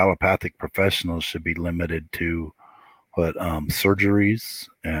mind, the allopathic professionals should be limited to surgeries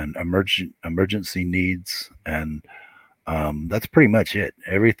and emergency needs, and that's pretty much it.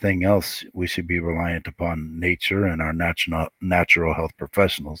 Everything else, we should be reliant upon nature and our natural health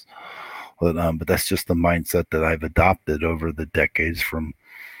professionals. But that's just the mindset that I've adopted over the decades from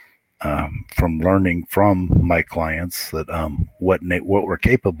learning from my clients that what we're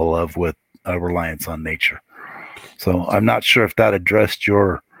capable of with a reliance on nature. So I'm not sure if that addressed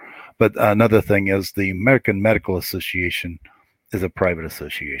your. But another thing is the American Medical Association is a private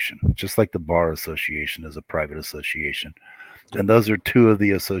association, just like the Bar Association is a private association. And those are two of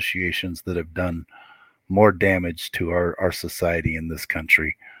the associations that have done more damage to our society in this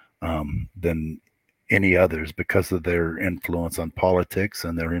country than any others, because of their influence on politics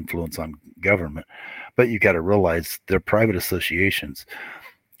and their influence on government. But you got to realize they're private associations,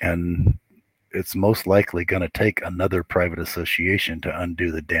 and it's most likely going to take another private association to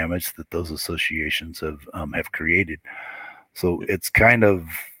undo the damage that those associations have created. So it's kind of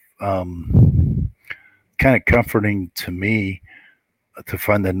comforting to me to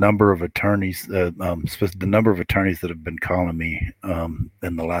find the number of attorneys, the number of attorneys that have been calling me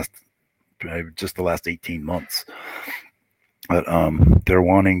in the last 18 months. But they're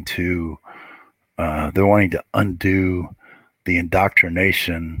wanting to undo the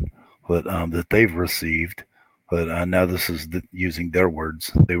indoctrination that they've received. But now this is using their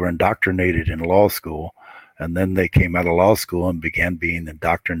words. They were indoctrinated in law school, and then they came out of law school and began being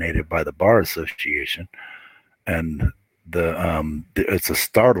indoctrinated by the Bar Association. And it's a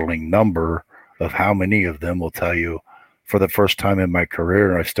startling number of how many of them will tell you, for the first time in my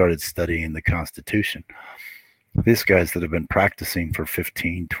career, I started studying the Constitution. These guys that have been practicing for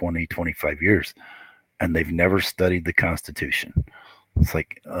 15, 20, 25 years, and they've never studied the Constitution. It's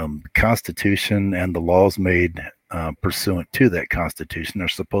like the Constitution and the laws made pursuant to that Constitution are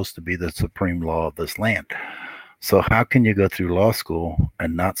supposed to be the supreme law of this land. So how can you go through law school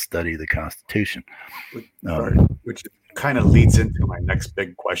and not study the Constitution? Which kind of leads into my next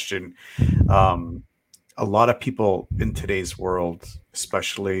big question. A lot of people in today's world,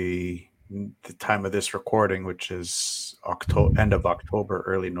 especially the time of this recording, which is end of October,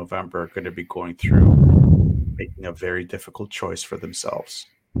 early November, are going to be going through making a very difficult choice for themselves.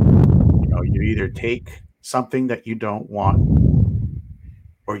 You either take something that you don't want,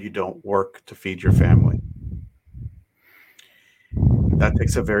 or you don't work to feed your family. That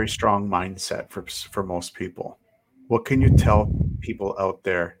takes a very strong mindset for most people. What can you tell people out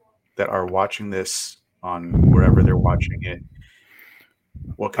there that are watching this on wherever they're watching it?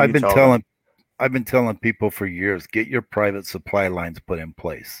 What can I've been telling people for years, get your private supply lines put in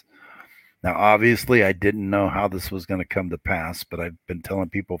place. Now, obviously, I didn't know how this was going to come to pass, but I've been telling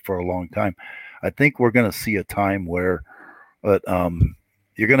people for a long time. I think we're going to see a time where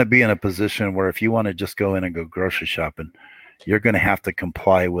you're going to be in a position where if you want to just go in and go grocery shopping, you're going to have to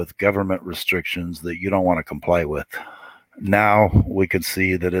comply with government restrictions that you don't want to comply with. Now we can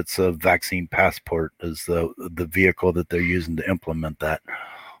see that it's a vaccine passport is the vehicle that they're using to implement that.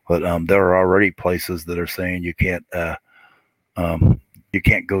 But there are already places that are saying you can't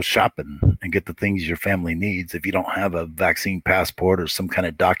go shopping and get the things your family needs if you don't have a vaccine passport or some kind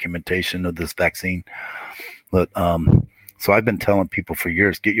of documentation of this vaccine. But so I've been telling people for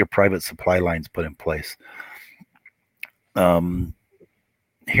years, get your private supply lines put in place.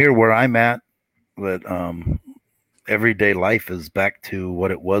 Here where I'm at, that everyday life is back to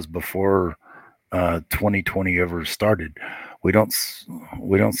what it was before 2020 ever started. We don't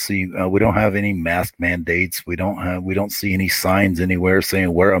have any mask mandates. We don't see any signs anywhere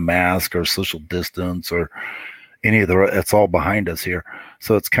saying wear a mask or social distance or any of it's all behind us here.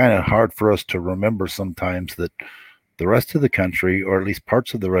 So it's kind of hard for us to remember sometimes that the rest of the country, or at least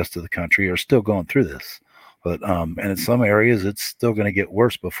parts of the rest of the country, are still going through this. But and in some areas it's still going to get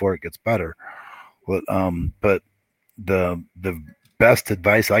worse before it gets better. But the best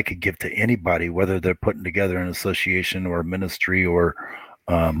advice I could give to anybody, whether they're putting together an association or a ministry or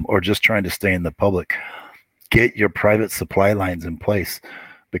just trying to stay in the public, get your private supply lines in place,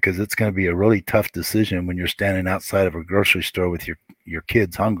 because it's going to be a really tough decision when you're standing outside of a grocery store with your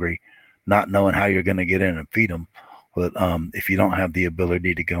kids hungry, not knowing how you're going to get in and feed them. But if you don't have the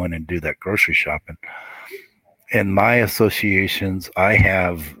ability to go in and do that grocery shopping. In my associations,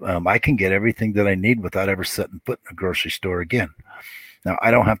 I can get everything that I need without ever setting foot in a grocery store again. Now,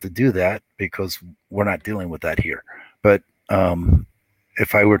 I don't have to do that because we're not dealing with that here. But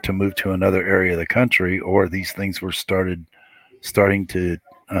if I were to move to another area of the country, or these things were starting to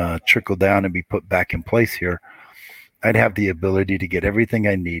trickle down and be put back in place here, I'd have the ability to get everything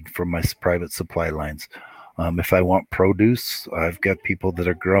I need from my private supply lines. If I want produce, I've got people that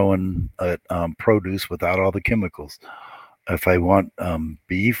are growing produce without all the chemicals. If I want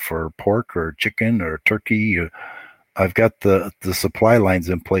beef or pork or chicken or turkey, I've got the supply lines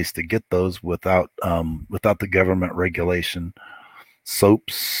in place to get those without the government regulation.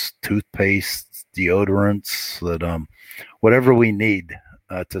 Soaps, toothpaste, deodorants, that whatever we need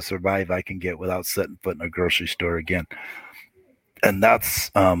to survive, I can get without setting foot in a grocery store again. And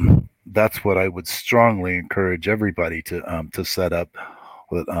that's what I would strongly encourage everybody to set up,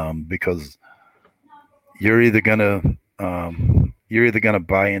 because you're either gonna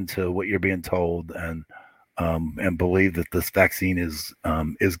buy into what you're being told and believe that this vaccine is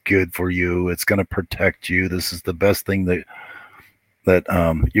good for you. It's going to protect you. This is the best thing that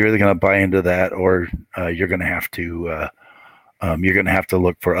you're either going to buy into that, or you're going to have to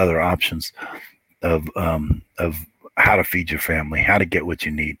look for other options of how to feed your family, how to get what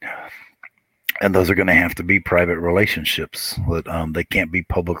you need. And those are going to have to be private relationships. They can't be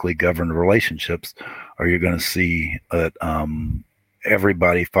publicly governed relationships, or you're going to see that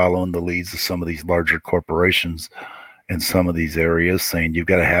everybody following the leads of some of these larger corporations in some of these areas, saying you've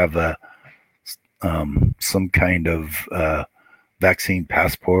got to have some kind of vaccine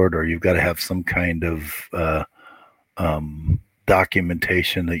passport, or you've got to have some kind of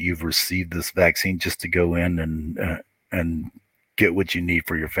documentation that you've received this vaccine just to go in and get what you need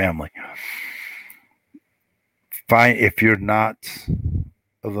for your family. Fine, if you're not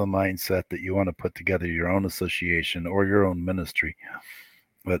of the mindset that you want to put together your own association or your own ministry,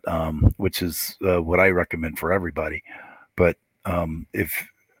 but which is what I recommend for everybody. But if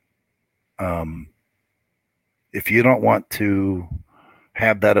you don't want to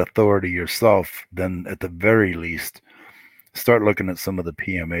have that authority yourself, then at the very least, start looking at some of the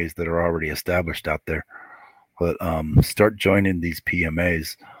PMAs that are already established out there. But start joining these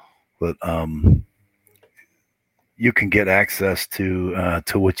PMAs. But you can get access to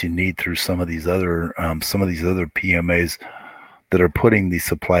what you need through some of these other PMAs that are putting these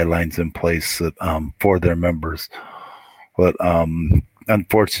supply lines in place for their members. But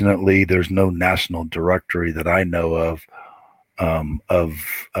unfortunately, there's no national directory that I know of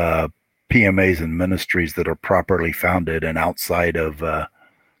PMAs and ministries that are properly founded and outside of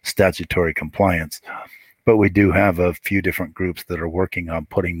statutory compliance. But we do have a few different groups that are working on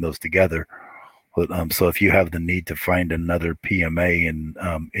putting those together. But, so if you have the need to find another PMA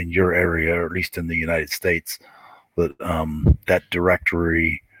in your area, or at least in the United States, but that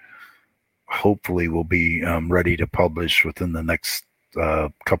directory hopefully will be ready to publish within the next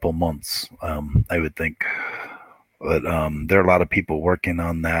couple months, I would think. But there are a lot of people working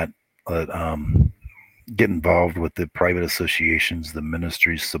on that. But get involved with the private associations, the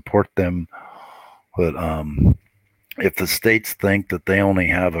ministries, support them. But if the states think that they only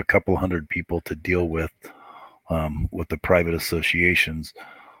have a couple hundred people to deal with the private associations,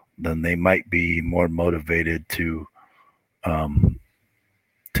 then they might be more motivated to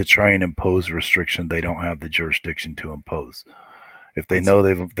try and impose restriction they don't have the jurisdiction to impose. If they know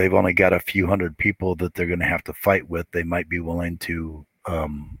they've only got a few hundred people that they're going to have to fight with, they might be willing to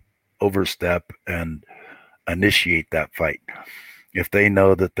overstep and initiate that fight. If they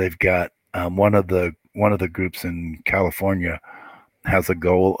know that they've got one of the groups in California has a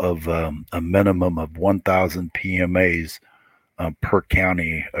goal of a minimum of 1,000 PMAs per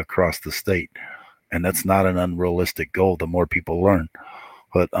county across the state, and that's not an unrealistic goal. The more people learn,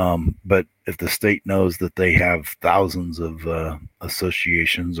 but if the state knows that they have thousands of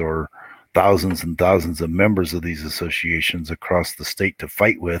associations or thousands and thousands of members of these associations across the state to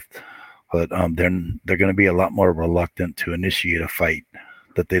fight with, but then they're going to be a lot more reluctant to initiate a fight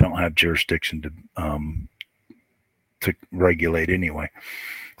that they don't have jurisdiction to regulate anyway.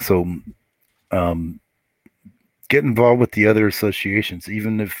 So get involved with the other associations,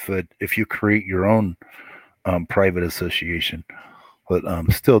 even if you create your own private association. But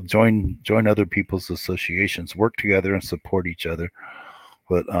still join other people's associations, work together and support each other.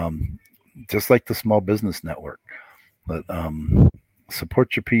 But just like the Small Business Network, but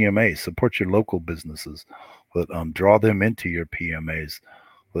support your PMA, support your local businesses, but draw them into your PMAs.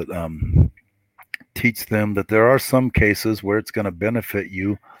 But teach them that there are some cases where it's going to benefit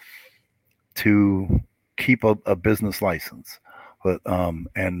you to keep a business license, but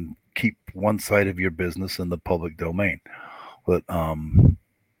and keep one side of your business in the public domain. But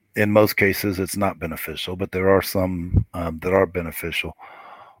in most cases, it's not beneficial, but there are some that are beneficial.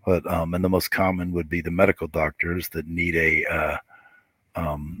 But and the most common would be the medical doctors that need a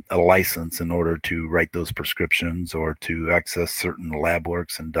license in order to write those prescriptions or to access certain lab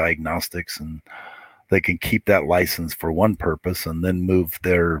works and diagnostics, and they can keep that license for one purpose and then move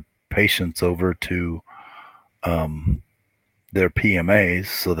their patients over to their PMAs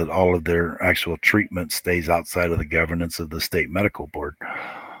so that all of their actual treatment stays outside of the governance of the state medical board.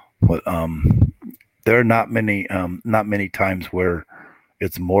 But there are not many times where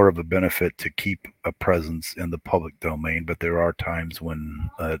it's more of a benefit to keep a presence in the public domain, but there are times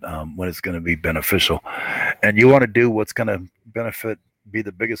when it's going to be beneficial, and you want to do what's going to be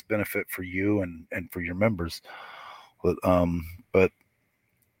the biggest benefit for you and for your members. But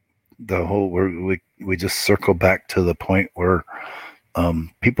the whole we just circle back to the point where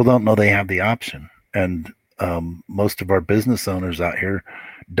people don't know they have the option, and most of our business owners out here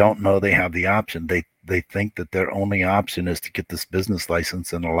don't know they have the option. They think that their only option is to get this business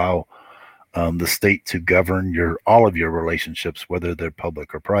license and allow the state to govern all of your relationships, whether they're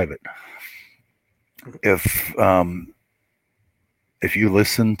public or private. If you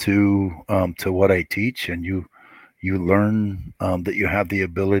listen to what I teach and you learn that you have the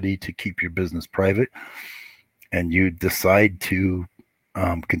ability to keep your business private, and you decide to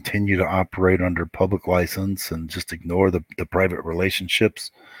continue to operate under public license and just ignore the private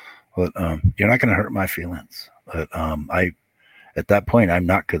relationships But you're not going to hurt my feelings. But at that point, I'm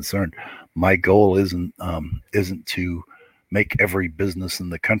not concerned. My goal isn't to make every business in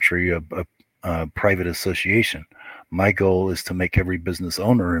the country a private association. My goal is to make every business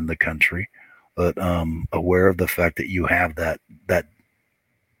owner in the country aware of the fact that you have that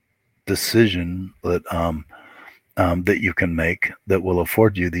decision that you can make that will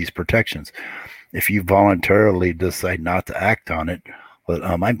afford you these protections. If you voluntarily decide not to act on it, but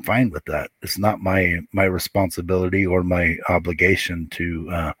I'm fine with that. It's not my responsibility or my obligation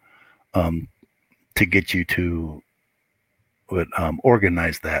to get you to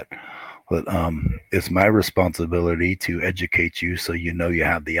organize that. But it's my responsibility to educate you so you know you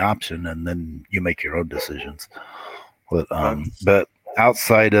have the option, and then you make your own decisions. But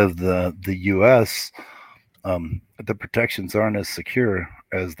outside of the U.S., the protections aren't as secure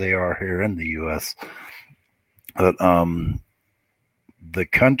as they are here in the U.S. But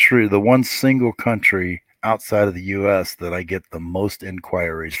the one single country outside of the U.S. that I get the most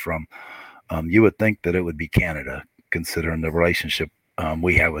inquiries from, you would think that it would be Canada, considering the relationship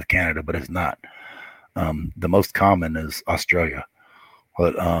we have with Canada, but it's not. The most common is Australia,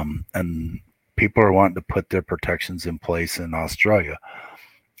 but and people are wanting to put their protections in place in Australia.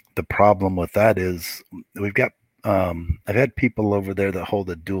 The problem with that is we've got I've had people over there that hold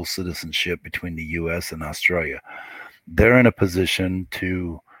a dual citizenship between the U.S. and Australia. They're in a position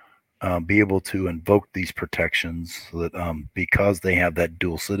to be able to invoke these protections that because they have that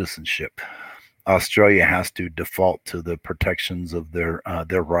dual citizenship. Australia has to default to the protections of their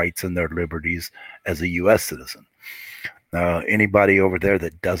rights and their liberties as a U.S. citizen. Anybody over there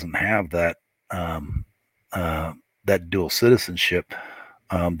that doesn't have that that dual citizenship,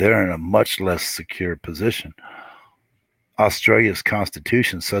 they're in a much less secure position. Australia's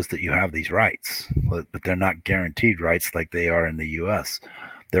constitution says that you have these rights, but they're not guaranteed rights like they are in the U.S.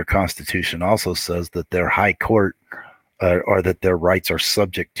 Their constitution also says that their high court or that their rights are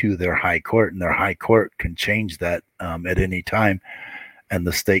subject to their high court, and their high court can change that at any time, and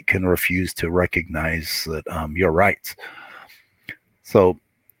the state can refuse to recognize that your rights. So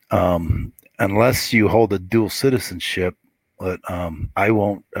unless you hold a dual citizenship, but I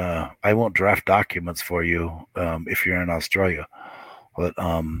won't draft documents for you if you're in Australia. But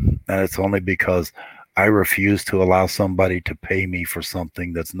and it's only because I refuse to allow somebody to pay me for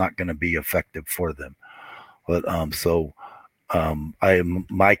something that's not going to be effective for them. But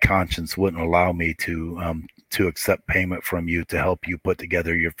my conscience wouldn't allow me to accept payment from you to help you put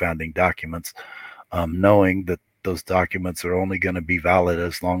together your founding documents, knowing that those documents are only going to be valid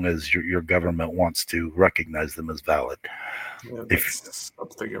as long as your government wants to recognize them as valid. Yeah, that's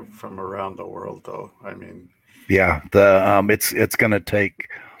something from around the world, though. I mean, yeah, it's going to take,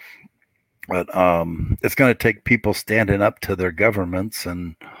 but it's going to take people standing up to their governments,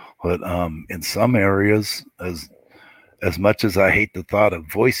 and but in some areas, as much as I hate the thought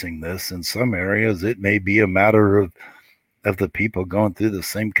of voicing this, in some areas it may be a matter of the people going through the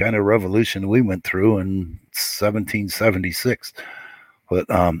same kind of revolution we went through in 1776. But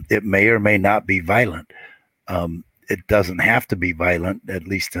it may or may not be violent. It doesn't have to be violent, at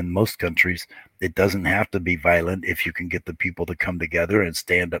least in most countries. It doesn't have to be violent if you can get the people to come together and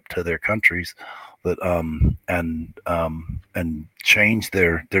stand up to their countries, but and change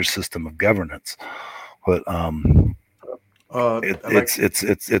their system of governance. But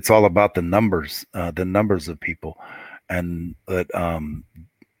it's all about the numbers of people, and that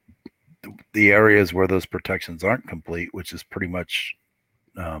the areas where those protections aren't complete, which is pretty much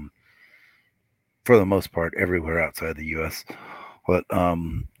for the most part everywhere outside the U.S. But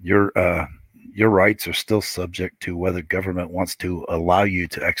your rights are still subject to whether government wants to allow you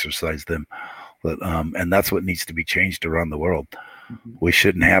to exercise them. But and that's what needs to be changed around the world. Mm-hmm. We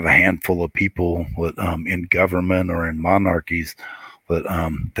shouldn't have a handful of people with, in government or in monarchies, but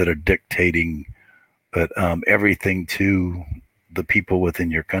that are dictating everything to the people within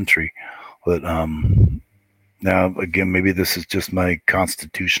your country. But now, again, maybe this is just my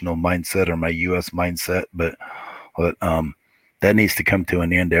constitutional mindset or my U.S. mindset, but that needs to come to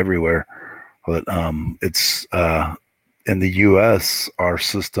an end everywhere. But it's in the U.S., our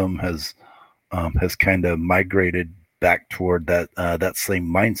system has kind of migrated back toward that same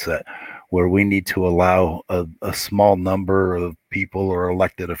mindset, where we need to allow a small number of people or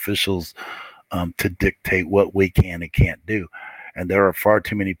elected officials to dictate what we can and can't do. And there are far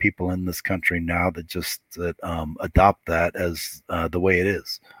too many people in this country now that just adopt that as the way it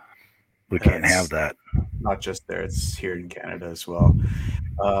is. We can't have that. Not just there; it's here in Canada as well.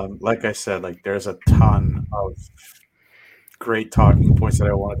 Like I said, like there's a ton of great talking points that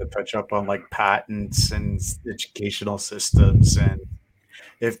I wanted to touch up on, like patents and educational systems and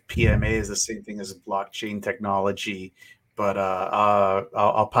if PMA is the same thing as blockchain technology. But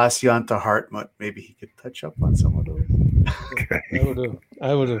I'll pass you on to Hartmut. Maybe he could touch up on some of those. I will do.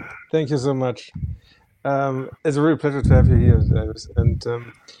 I will do. Thank you so much. It's a real pleasure to have you here, Davis. And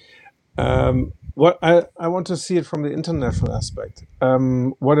what I want to see it from the international aspect.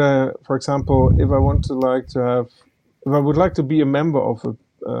 For example, if I would like to be a member of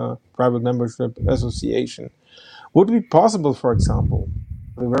a private membership association, would it be possible, for example,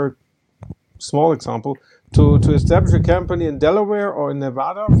 a very small example, to establish a company in Delaware or in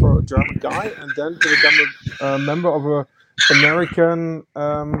Nevada for a German guy, and then to become a member of a American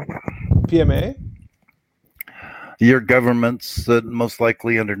PMA? Your government's most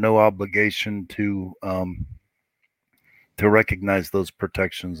likely under no obligation to recognize those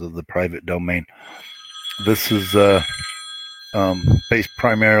protections of the private domain. This is based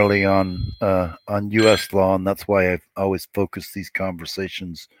primarily on U.S. law, and that's why I've always focused these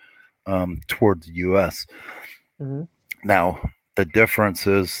conversations toward the U.S. Mm-hmm. Now, the difference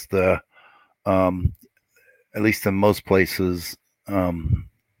is at least in most places,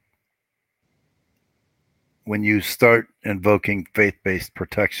 when you start invoking faith-based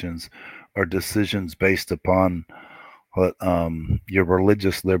protections or decisions based upon your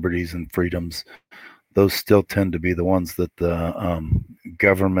religious liberties and freedoms, those still tend to be the ones that the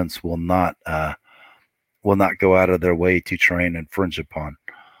governments will not go out of their way to try and infringe upon.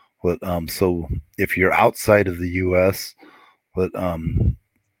 But so if you're outside of the U.S., but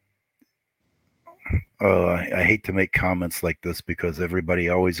I hate to make comments like this because everybody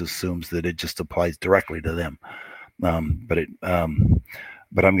always assumes that it just applies directly to them. But I'm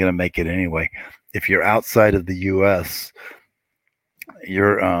going to make it anyway. If you're outside of the U.S.,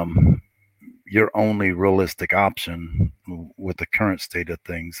 your only realistic option with the current state of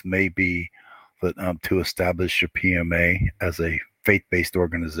things may be that to establish your PMA as a faith-based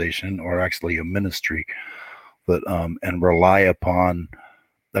organization, or actually a ministry, but and rely upon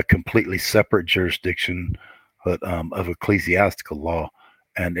a completely separate jurisdiction of ecclesiastical law,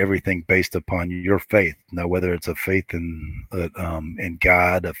 and everything based upon your faith. Now, whether it's a faith in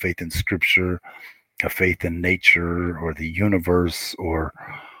God, a faith in Scripture, a faith in nature or the universe, or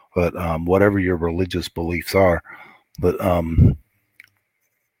whatever your religious beliefs are, but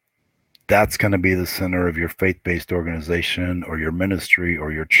that's going to be the center of your faith-based organization or your ministry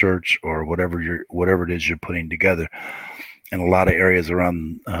or your church or whatever it is you're putting together. In a lot of areas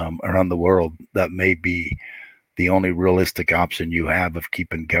around the world, that may be the only realistic option you have of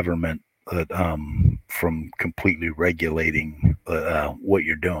keeping government from completely regulating what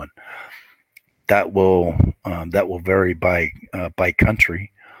you're doing. That will vary by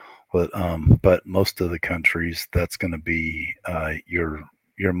country, but most of the countries, that's going to be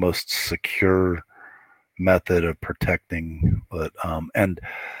your most secure method of protecting. And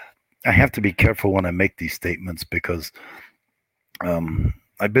I have to be careful when I make these statements because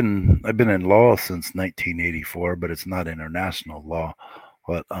I've been in law since 1984, but it's not international law.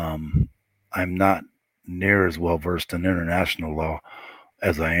 But I'm not near as well versed in international law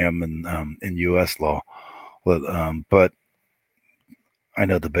as I am in U.S. law. But I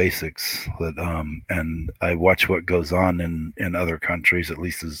know the basics, and I watch what goes on in other countries, at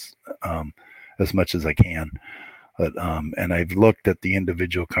least as much as I can. And I've looked at the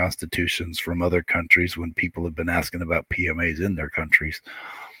individual constitutions from other countries when people have been asking about PMAs in their countries.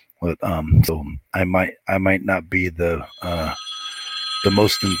 So I might not be the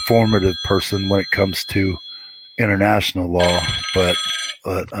most informative person when it comes to international law, but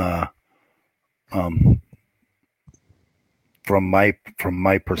from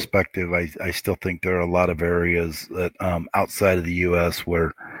my perspective, I still think there are a lot of areas that outside of the U.S.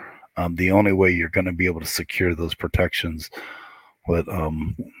 where the only way you're going to be able to secure those protections without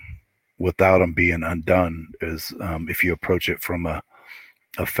them being undone is if you approach it from a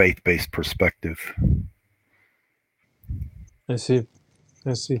faith-based perspective. I see.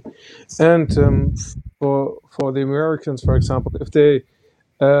 And for the Americans, for example, if they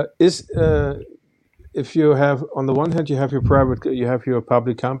if you have, on the one hand, you have your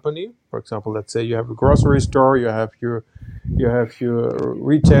public company. For example, let's say you have a grocery store, you have your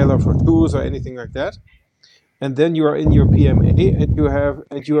retailer for tools or anything like that, and then you are in your PMA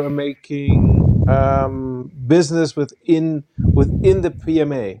and you are making business within the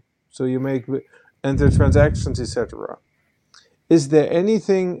PMA. So you make and the transactions, etc. Is there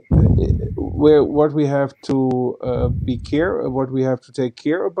anything what we have to what we have to take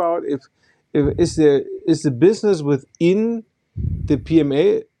care about? Is the business within the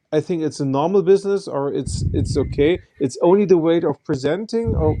PMA? I think it's a normal business, or it's okay. It's only the way of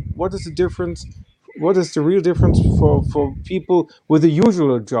presenting, or what is the difference what is the real difference for people with a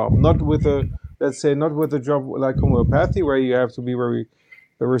usual job, not with a, let's say, not with a job like homeopathy, where you have to be very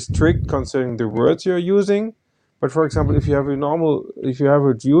strict concerning the words you're using. But for example, if you have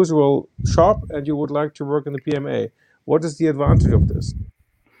a usual shop and you would like to work in the PMA, what is the advantage of this?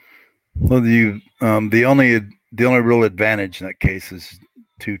 Well, the only real advantage in that case is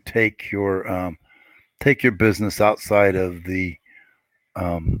to take your business outside of the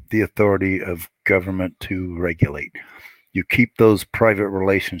authority of government to regulate. You keep those private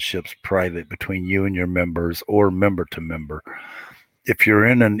relationships private between you and your members, or member to member. If you're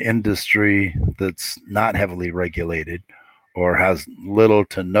in an industry that's not heavily regulated or has little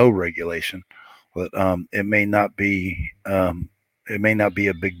to no regulation, but it may not be a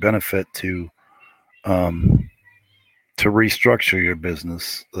big benefit to restructure your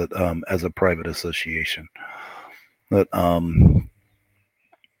business as a private association. But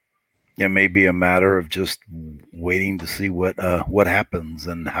it may be a matter of just waiting to see what happens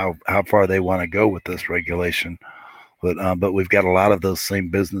and how far they want to go with this regulation. But we've got a lot of those same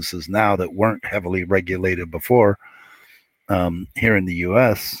businesses now that weren't heavily regulated before here in the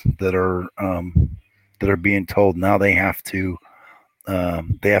U.S. that are being told now they have to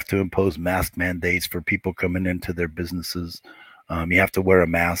impose mask mandates for people coming into their businesses. You have to wear a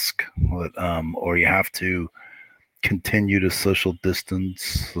mask, or you have to continue to social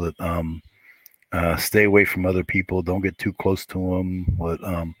distance. Stay away from other people. Don't get too close to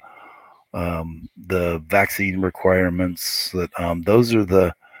them. The vaccine requirements, those are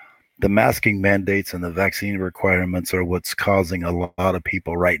the masking mandates, and the vaccine requirements are what's causing a lot of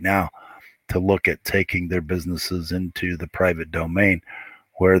people right now to look at taking their businesses into the private domain,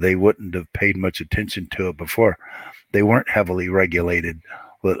 where they wouldn't have paid much attention to it before. They weren't heavily regulated,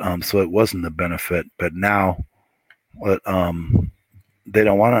 so it wasn't a benefit. But now, they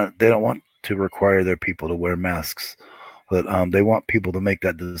don't want to require their people to wear masks. But they want people to make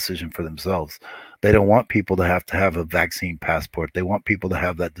that decision for themselves. They don't want people to have a vaccine passport. They want people to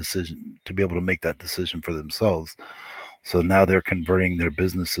have that decision, to be able to make that decision for themselves. So now they're converting their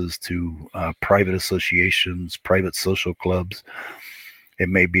businesses to private associations, private social clubs. It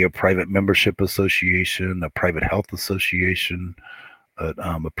may be a private membership association, a private health association,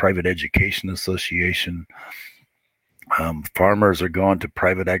 a private education association. Farmers are going to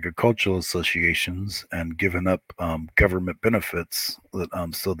private agricultural associations and giving up government benefits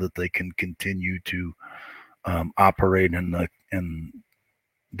so that they can continue to operate in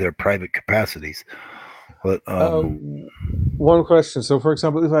their private capacities. But one question. So, for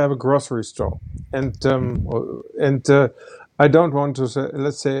example, if I have a grocery store and I don't want to say,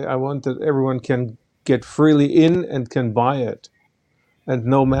 let's say I want that everyone can get freely in and can buy it, and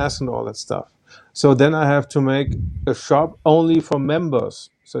no mask and all that stuff. So then I have to make a shop only for members.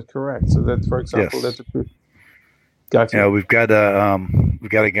 Is that correct? So that, for example, yes. Gotcha. Yeah, we've got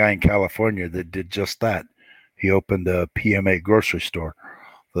a guy in California that did just that. He opened a PMA grocery store,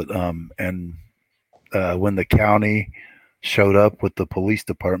 but when the county showed up with the police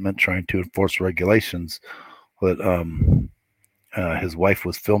department trying to enforce regulations, but his wife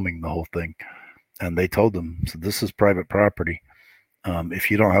was filming the whole thing, and they told him, so this is private property. If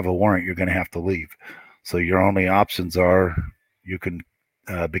you don't have a warrant, you're going to have to leave. So your only options are you can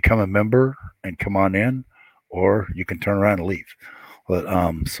become a member and come on in, or you can turn around and leave. But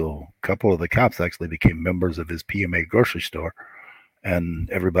so a couple of the cops actually became members of his PMA grocery store, and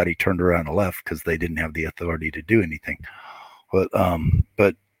everybody turned around and left because they didn't have the authority to do anything. But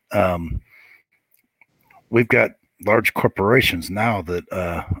we've got large corporations now that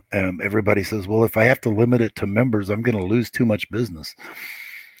everybody says, well, if I have to limit it to members, I'm going to lose too much business.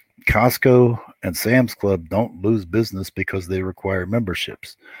 Costco and Sam's Club don't lose business because they require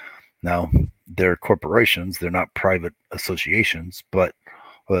memberships. Now, they're corporations, they're not private associations, but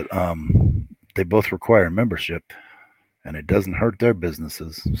they both require membership, and it doesn't hurt their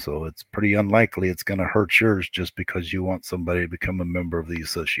businesses. So it's pretty unlikely it's going to hurt yours just because you want somebody to become a member of the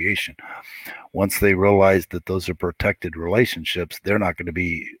association. Once they realize that those are protected relationships, they're not going to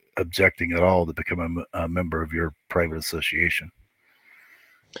be objecting at all to become a member of your private association.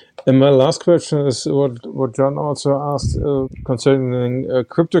 And my last question is what John also asked concerning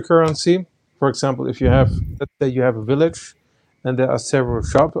cryptocurrency. For example, if you have, let's say you have a village and there are several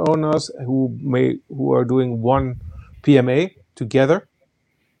shop owners who are doing one PMA together,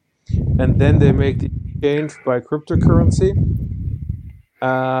 and then they make the exchange by cryptocurrency.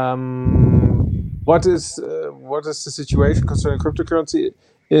 What is the situation concerning cryptocurrency?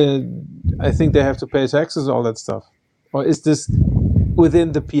 I think they have to pay taxes, all that stuff, or is this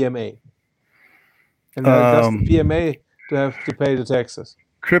within the PMA? And does the PMA to have to pay the taxes?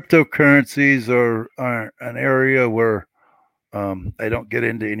 cryptocurrencies are an area where I don't get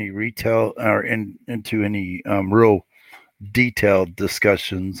into any retail or into any real detailed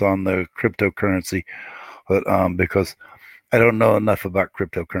discussions on the cryptocurrency, but because I don't know enough about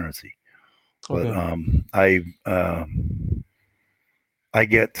cryptocurrency. Okay. But I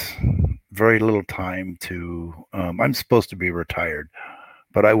get very little time to. I'm supposed to be retired,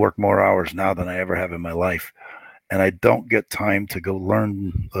 but I work more hours now than I ever have in my life, and I don't get time to go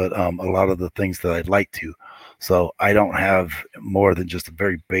learn a lot of the things that I'd like to. So I don't have more than just a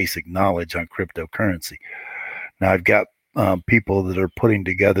very basic knowledge on cryptocurrency. Now I've got people that are putting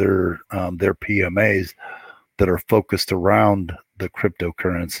together their PMAs that are focused around the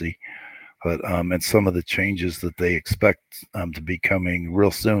cryptocurrency, but and some of the changes that they expect to be coming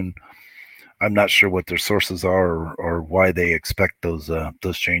real soon. I'm not sure what their sources are or why they expect those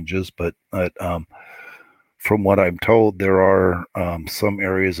changes, but from what I'm told, there are some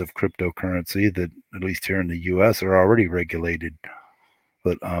areas of cryptocurrency that, at least here in the U.S., are already regulated,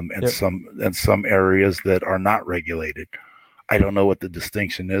 but and some areas that are not regulated. I don't know what the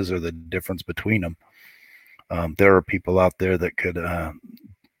distinction is or the difference between them. There are people out there that could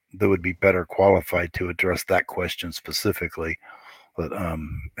that would be better qualified to address that question specifically, but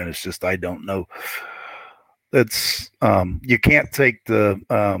and it's just I don't know. It's you can't take the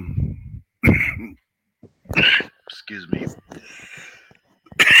excuse me.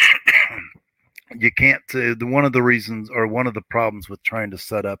 You can't. One of the reasons, or one of the problems with trying to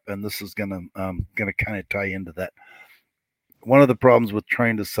set up, and this is gonna kind of tie into that. One of the problems with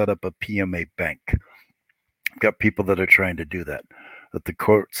trying to set up a PMA bank, got people that are trying to do that. That the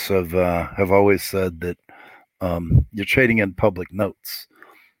courts have always said that you're trading in public notes.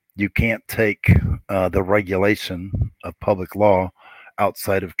 You can't take the regulation of public law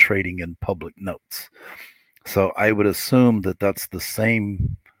outside of trading in public notes. So I would assume that that's the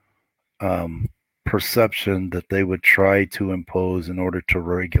same perception that they would try to impose in order to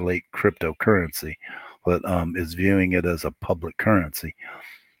regulate cryptocurrency, but is viewing it as a public currency.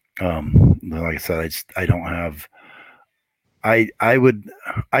 Like I said, I don't have. I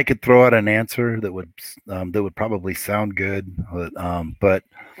could throw out an answer that would probably sound good, but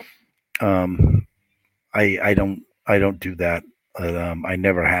I don't do that. I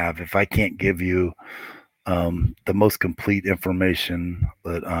never have. If I can't give you the most complete information,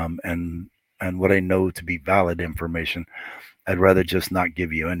 but and what I know to be valid information, I'd rather just not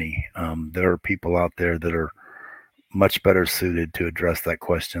give you any. There are people out there that are much better suited to address that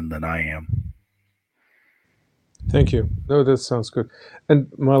question than I am. Thank you. No, that sounds good.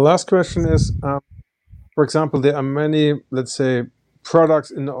 And my last question is, for example, there are many, let's say,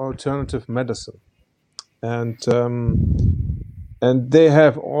 products in alternative medicine, and they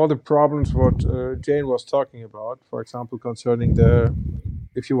have all the problems what Jane was talking about. For example, concerning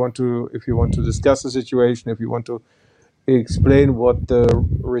if you want to discuss the situation, if you want to explain what the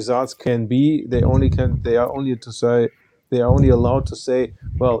results can be, they are only allowed to say,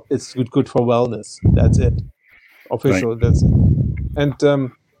 well, it's good for wellness. That's it. Official. Right. That's it.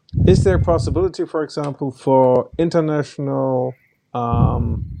 And is there a possibility, for example, for international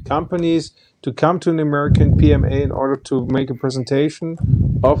companies to come to an American PMA in order to make a presentation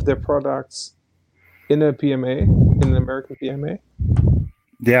of their products in a PMA, in an American PMA?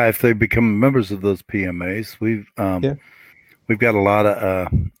 Yeah, if they become members of those PMAs, we've got a lot of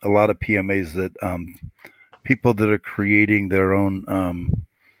PMAs that people that are creating their own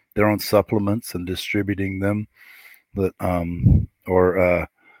supplements and distributing them, that or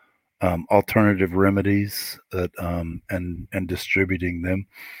alternative remedies that and distributing them,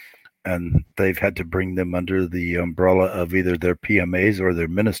 and they've had to bring them under the umbrella of either their PMAs or their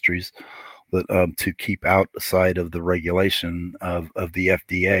ministries, but to keep outside of the regulation of the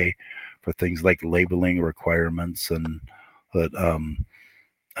FDA for things like labeling requirements and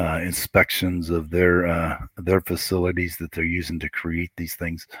inspections of their facilities that they're using to create these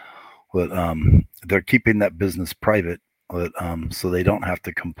things. But they're keeping that business private, but so they don't have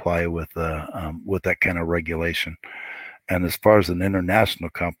to comply with that kind of regulation. And as far as an international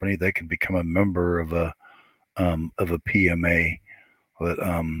company, they can become a member of a PMA, but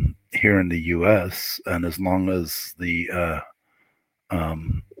here in the U.S., and as long as the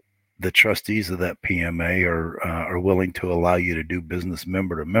trustees of that PMA are willing to allow you to do business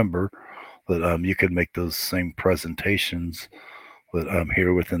member to member, that you can make those same presentations, but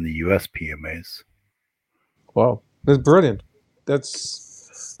here within the U.S. PMAs. Wow, that's brilliant.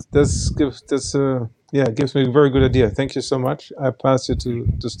 Gives me a very good idea. Thank you so much. I pass you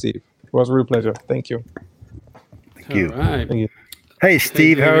to Steve. It was a real pleasure. Thank you. Thank you. All right. Thank you. Hey,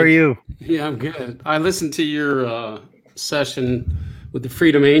 Steve, how are you? Yeah, I'm good. I listened to your session with the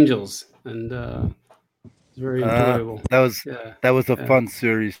Freedom Angels, and it's very enjoyable. That was a fun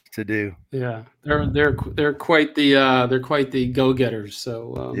series to do. Yeah, they're quite the go-getters.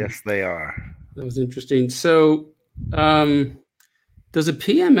 So yes, they are. That was interesting. So, does a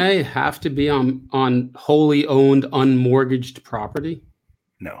PMA have to be on wholly owned, unmortgaged property?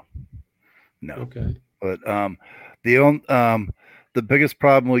 No. Okay. But the biggest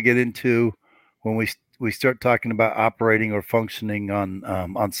problem we get into when we start talking about operating or functioning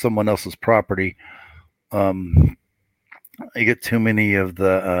on someone else's property, you get too many of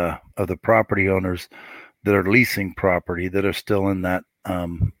the property owners that are leasing property that are still in that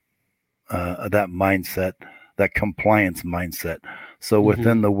that mindset, that compliance mindset. So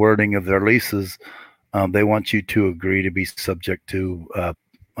within the wording of their leases, they want you to agree to be subject to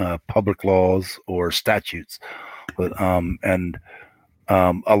public laws or statutes. But a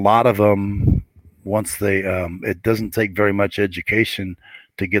lot of them, once they, it doesn't take very much education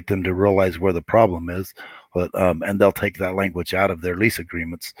to get them to realize where the problem is. But and they'll take that language out of their lease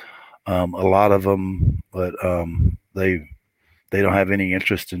agreements. A lot of them, but they don't have any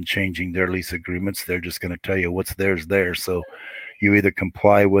interest in changing their lease agreements. They're just going to tell you what's theirs there. So you either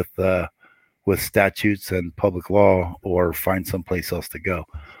comply with statutes and public law or find someplace else to go.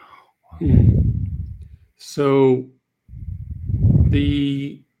 So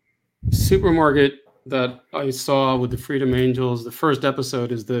the supermarket that I saw with the Freedom Angels, the first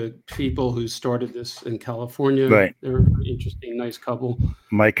episode is the people who started this in California. Right. They're a very interesting, nice couple.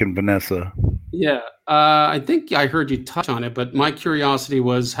 Mike and Vanessa. Yeah. I think I heard you touch on it, but my curiosity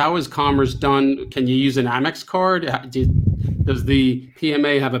was, how is commerce done? Can you use an Amex card? Does the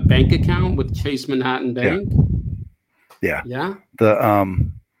PMA have a bank account with Chase Manhattan Bank? Yeah. Yeah.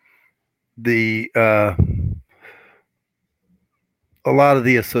 A lot of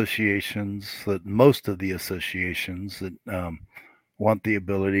the associations, most of the associations that want the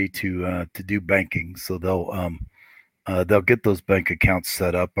ability to do banking, so they'll get those bank accounts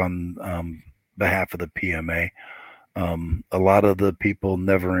set up on behalf of the PMA. A lot of the people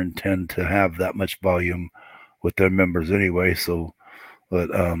never intend to have that much volume with their members anyway, so but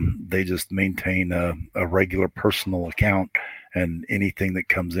they just maintain a regular personal account, and anything that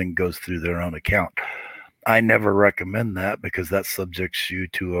comes in goes through their own account. I never recommend that because that subjects you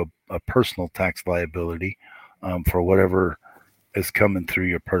to a personal tax liability for whatever is coming through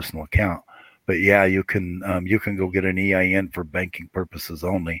your personal account. But yeah, you can go get an EIN for banking purposes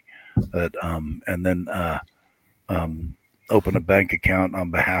only, and then open a bank account on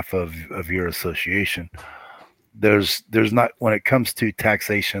behalf of your association. There's not, when it comes to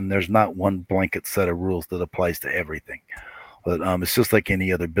taxation, there's not one blanket set of rules that applies to everything. But it's just like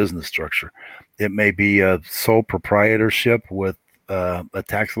any other business structure. It may be a sole proprietorship with a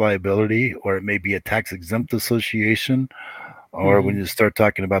tax liability, or it may be a tax exempt association, or when you start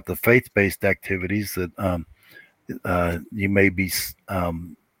talking about the faith-based activities that you may be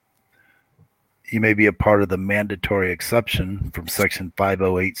a part of the mandatory exception from Section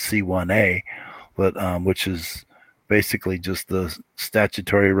 508C1A, but which is basically just the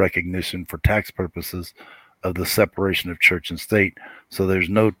statutory recognition for tax purposes of the separation of church and state. So there's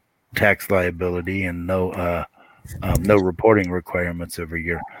no tax liability and no reporting requirements every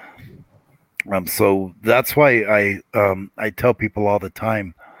year. So that's why I tell people all the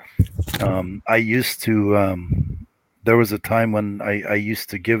time. I used to. There was a time when I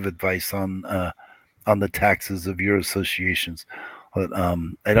used to give advice on the taxes of your associations, but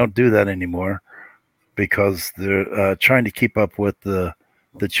I don't do that anymore because they're trying to keep up with the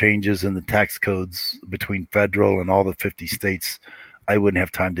changes in the tax codes between federal and all the 50 states. I wouldn't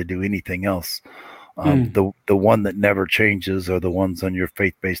have time to do anything else. The one that never changes are the ones on your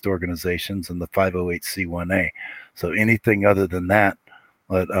faith-based organizations and the 508C1A. So anything other than that,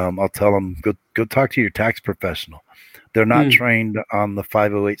 I'll tell them, go talk to your tax professional. They're not trained on the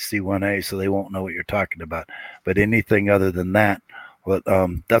 508C1A, so they won't know what you're talking about. But anything other than that,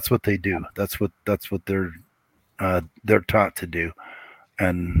 that's what they do. That's what they're taught to do.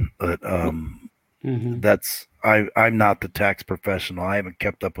 And that's I'm not the tax professional. I haven't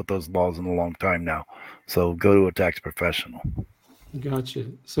kept up with those laws in a long time now. So go to a tax professional. Gotcha.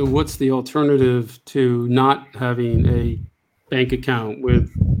 So what's the alternative to not having a bank account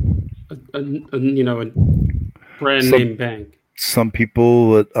with a brand name bank? Some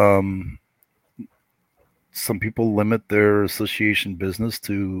people limit their association business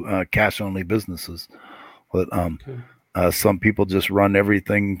to cash only businesses, but some people just run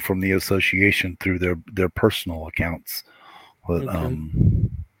everything from the association through their personal accounts. But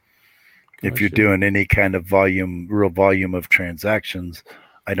if you're doing any kind of real volume of transactions,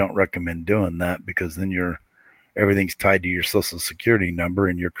 I don't recommend doing that because then you're everything's tied to your social security number,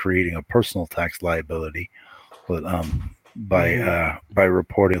 and you're creating a personal tax liability, but by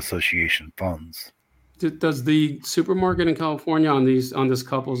reporting association funds. Does the supermarket in California on this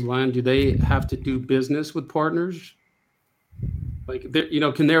couple's land, do they have to do business with partners? Like,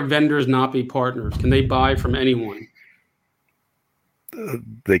 can their vendors not be partners? Can they buy from anyone?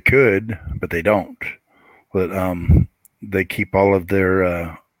 They could, but they don't. But they keep all of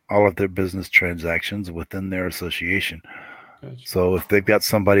their business transactions within their association. Gotcha. So if they've got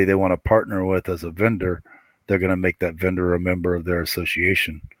somebody they want to partner with as a vendor, they're going to make that vendor a member of their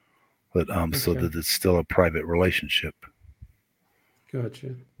association, but so that it's still a private relationship.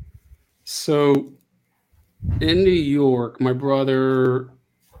 Gotcha. So in New York, my brother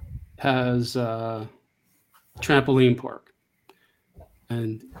has a trampoline park,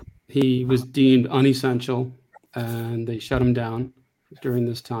 and he was deemed unessential, and they shut him down during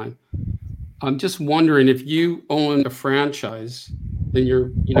this time. I'm just wondering, if you own a franchise, then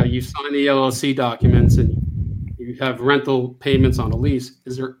you sign the LLC documents and you have rental payments on a lease.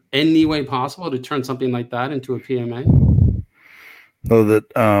 Is there any way possible to turn something like that into a PMA? So that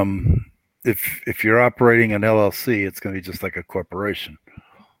if you're operating an LLC, it's going to be just like a corporation.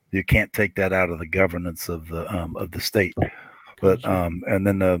 You can't take that out of the governance of the state. But and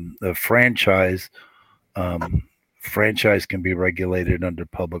then the franchise can be regulated under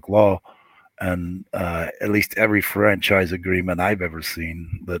public law, and at least every franchise agreement I've ever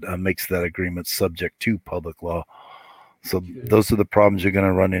seen that makes that agreement subject to public law. So those are the problems you're going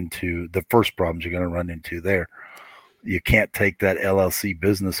to run into. The first problems you're going to run into there. You can't take that LLC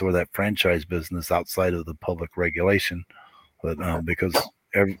business or that franchise business outside of the public regulation, but because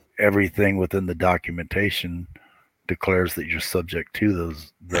everything within the documentation declares that you're subject to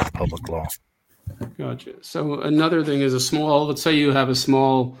that public law. Gotcha. So another thing is let's say you have a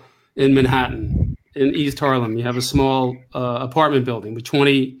small in Manhattan, in East Harlem, you have a small apartment building with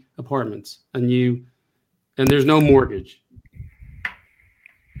 20 apartments, and there's no mortgage,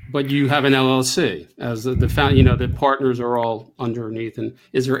 but you have an LLC as the partners are all underneath. And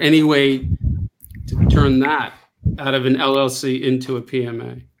is there any way to turn that out of an LLC into a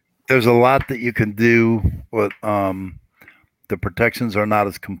PMA? There's a lot that you can do, but the protections are not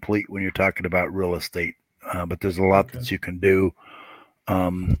as complete when you're talking about real estate. But there's a lot that you can do,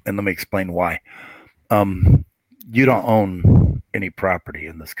 and let me explain why. You don't own any property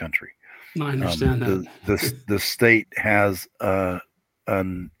in this country. I understand that. The state has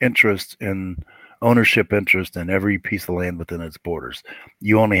an ownership interest in every piece of land within its borders.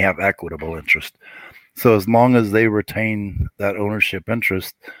 You only have equitable interest. So as long as they retain that ownership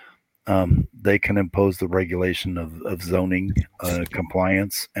interest, they can impose the regulation of zoning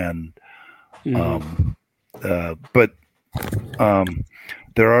compliance and but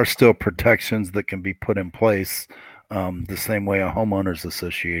there are still protections that can be put in place the same way a homeowners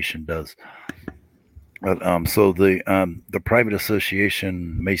association does. But so the private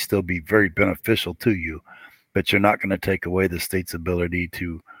association may still be very beneficial to you, but you're not going to take away the state's ability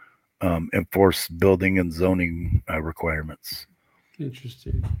to enforce building and zoning requirements.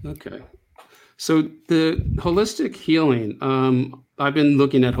 Interesting. Okay. So the holistic healing, I've been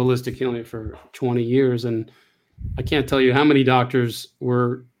looking at holistic healing for 20 years, and I can't tell you how many doctors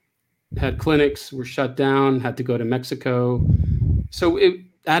had clinics, were shut down, had to go to Mexico. So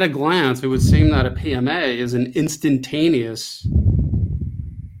at a glance, it would seem that a PMA is an instantaneous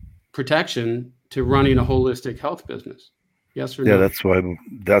protection to running a holistic health business. Yes or no? Yeah,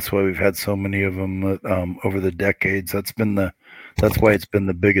 that's why we've had so many of them over the decades. That's why it's been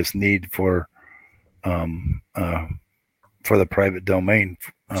the biggest need for the private domain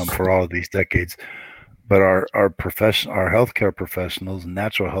for all of these decades. But our healthcare professionals and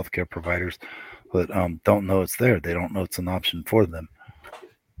natural healthcare providers that don't know it's there. They don't know it's an option for them.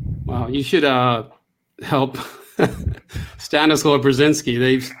 Wow, you should help Stanislaw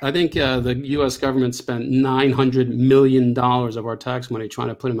Brzezinski. I think the U.S. government spent $900 million of our tax money trying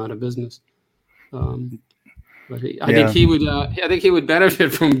to put him out of business. But I think he would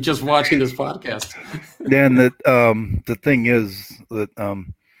benefit from just watching this podcast. And the thing is that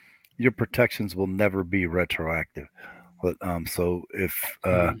your protections will never be retroactive. But so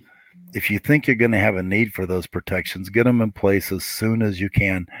if you think you're going to have a need for those protections, get them in place as soon as you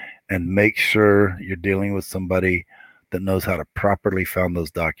can, and make sure you're dealing with somebody that knows how to properly found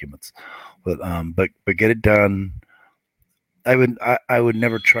those documents. But get it done. I would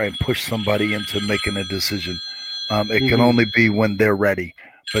never try and push somebody into making a decision. It can only be when they're ready.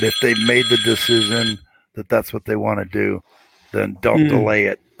 But if they've made the decision that that's what they want to do, then don't delay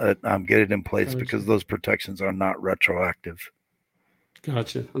it. Get it in place, because those protections are not retroactive.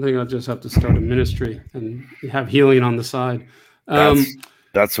 Gotcha. I think I'll just have to start a ministry and have healing on the side.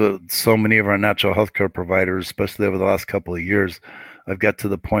 That's what so many of our natural healthcare providers, especially over the last couple of years, I've got to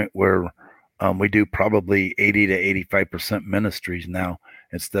the point where we do probably 80 to 85% ministries now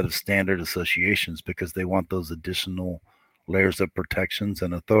instead of standard associations, because they want those additional layers of protections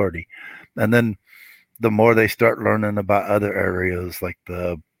and authority. And then the more they start learning about other areas, like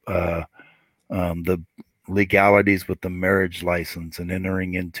the legalities with the marriage license and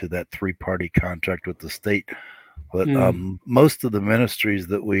entering into that 3-party contract with the state. But most of the ministries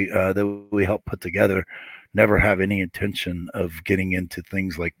that we help put together never have any intention of getting into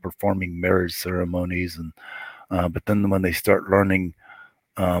things like performing marriage ceremonies, and but then when they start learning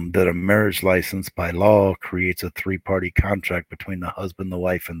that a marriage license by law creates a 3-party contract between the husband, the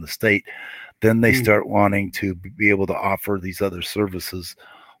wife, and the state, then they start wanting to be able to offer these other services,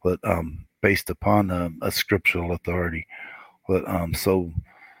 but based upon a scriptural authority. But so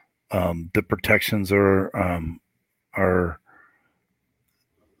the protections are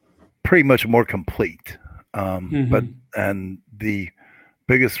pretty much more complete. But and the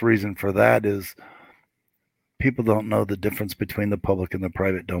biggest reason for that is people don't know the difference between the public and the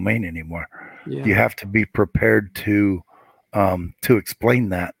private domain anymore. Yeah. You have to be prepared to explain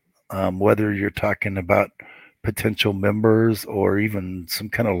that, whether you're talking about potential members or even some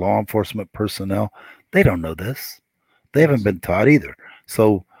kind of law enforcement personnel. They don't know this. They haven't been taught either.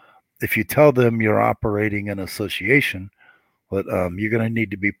 So if you tell them you're operating an association, but you're going to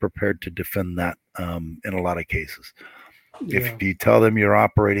need to be prepared to defend that in a lot of cases. Yeah. If you tell them you're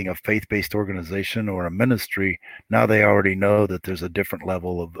operating a faith-based organization or a ministry, now they already know that there's a different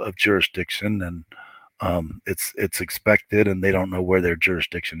level of jurisdiction, and it's expected, and they don't know where their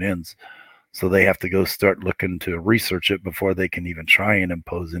jurisdiction ends. So they have to go start looking to research it before they can even try and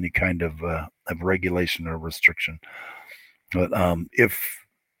impose any kind of regulation or restriction. But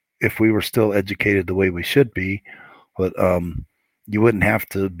if we were still educated the way we should be, but you wouldn't have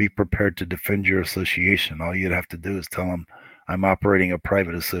to be prepared to defend your association. All you'd have to do is tell them, I'm operating a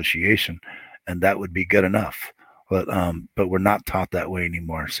private association, and that would be good enough. But we're not taught that way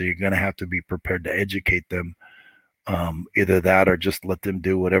anymore. So you're going to have to be prepared to educate them, either that or just let them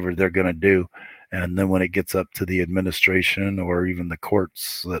do whatever they're going to do. And then when it gets up to the administration or even the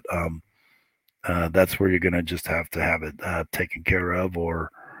courts, that's where you're going to just have to have it taken care of,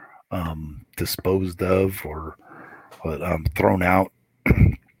 or disposed of, or thrown out.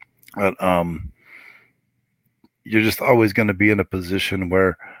 But you're just always going to be in a position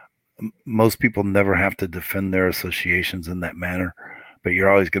where most people never have to defend their associations in that manner, but you're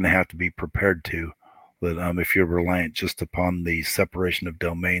always going to have to be prepared to. But if you're reliant just upon the separation of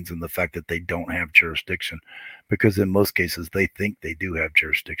domains and the fact that they don't have jurisdiction, because in most cases they think they do have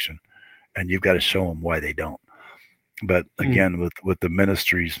jurisdiction, and you've got to show them why they don't. But again, with the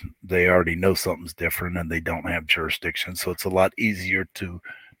ministries, they already know something's different and they don't have jurisdiction. So it's a lot easier to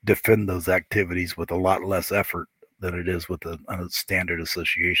defend those activities with a lot less effort than it is with a standard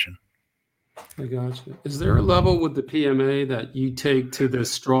association. I got you. Is there a level with the PMA that you take to the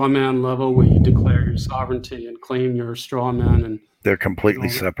straw man level where you declare your sovereignty and claim your straw man? And they're completely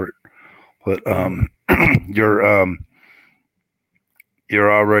separate. But you're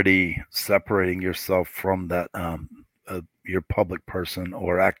already separating yourself from that your public person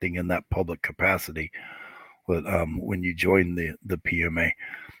or acting in that public capacity. But when you join the PMA,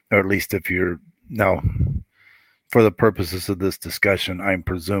 or at least if you're now, for the purposes of this discussion, I'm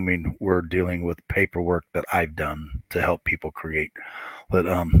presuming we're dealing with paperwork that I've done to help people create. But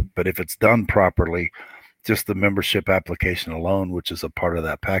if it's done properly, just the membership application alone, which is a part of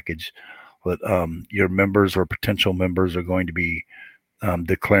that package, but your members or potential members are going to be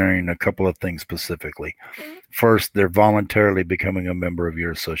declaring a couple of things specifically. First, they're voluntarily becoming a member of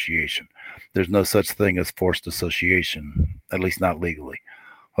your association. There's no such thing as forced association, at least not legally.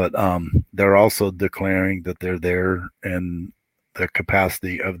 But they're also declaring that they're there in the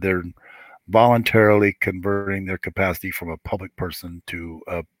capacity of their voluntarily converting their capacity from a public person to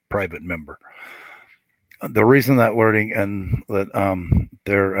a private member. The reason that wording, and that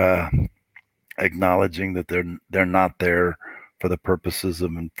they're acknowledging that they're not there for the purposes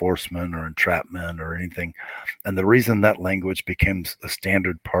of enforcement or entrapment or anything. And the reason that language becomes a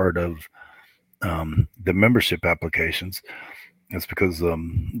standard part of the membership applications is because a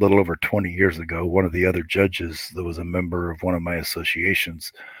little over 20 years ago, one of the other judges that was a member of one of my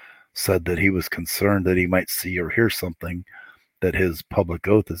associations said that he was concerned that he might see or hear something that his public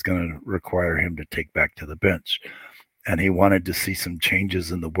oath is going to require him to take back to the bench. and he wanted to see some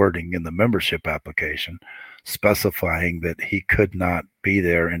changes in the wording in the membership application, specifying that he could not be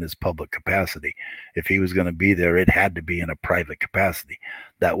there in his public capacity. If he was going to be there, it had to be in a private capacity.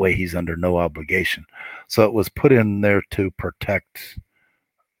 That way he's under no obligation. So it was put in there to protect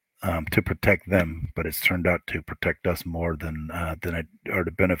them, but it's turned out to protect us more than it, or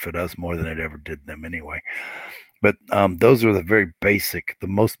to benefit us more than it ever did them anyway. But those are the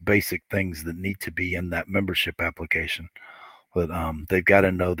most basic things that need to be in that membership application. But they've got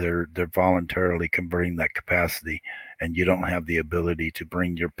to know they're voluntarily converting that capacity, and you don't have the ability to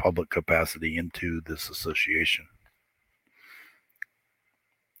bring your public capacity into this association.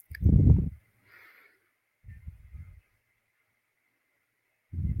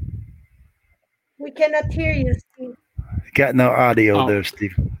 We cannot hear you, Steve. Got no audio there,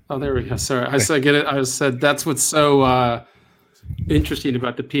 Steve. Oh, there we go. Sorry, I get it. I said that's what's so interesting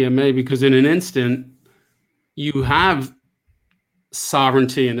about the PMA, because in an instant you have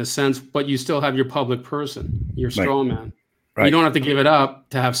sovereignty in a sense, but you still have your public person, your straw man. Right. You don't have to give it up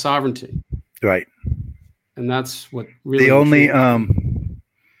to have sovereignty. Right. And that's what really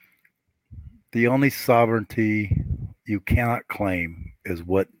the only sovereignty you cannot claim is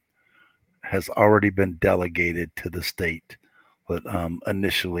what has already been delegated to the state. But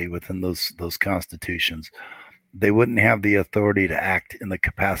initially within those constitutions, they wouldn't have the authority to act in the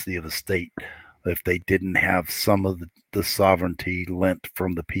capacity of a state if they didn't have some of the sovereignty lent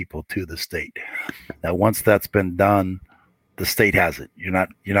from the people to the state. Now, once that's been done, the state has it. You're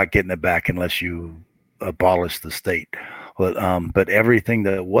not getting it back unless you abolish the state. But everything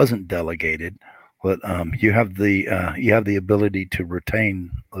that wasn't delegated, you have the ability to retain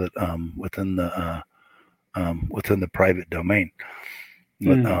within the private domain.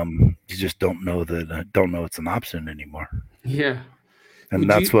 But you just don't know it's an option anymore. Yeah. And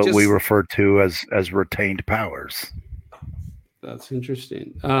that's what we refer to as retained powers. That's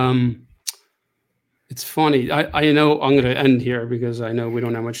interesting. It's funny. I know I'm going to end here because I know we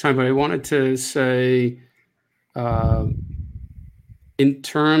don't have much time, but I wanted to say, in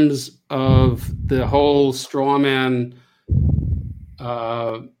terms of the whole straw man,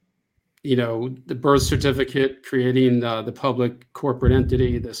 the birth certificate, creating the public corporate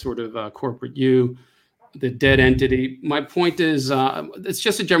entity, the sort of corporate you, the dead entity. My point is, it's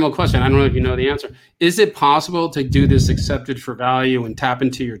just a general question. I don't know if you know the answer. Is it possible to do this accepted for value and tap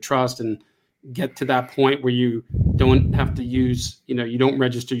into your trust and get to that point where you don't have to use, you don't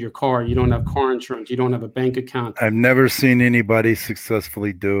register your car, you don't have car insurance, you don't have a bank account? I've never seen anybody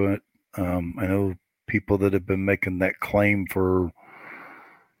successfully do it. I know people that have been making that claim for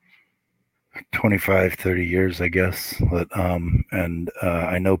 25, 30 years, I guess. But, and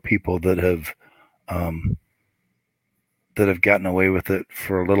I know people that have gotten away with it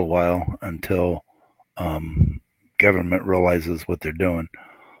for a little while until government realizes what they're doing.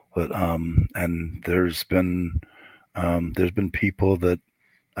 But and there's been people that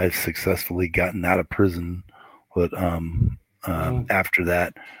I've successfully gotten out of prison, but after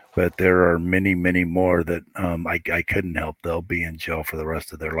that. But there are many, many more that I couldn't help. They'll be in jail for the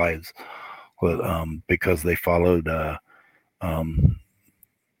rest of their lives, but because they followed.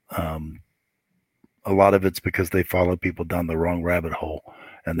 A lot of it's because they followed people down the wrong rabbit hole,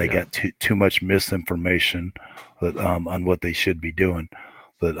 and they got too much misinformation on what they should be doing.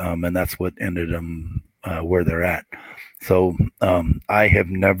 But and that's what ended them where they're at. So I have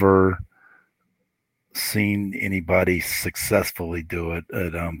never seen anybody successfully do it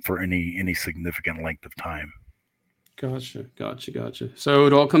for any significant length of time. Gotcha. So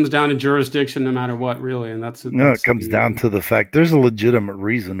it all comes down to jurisdiction, no matter what, really, and that's it comes down to the fact there's a legitimate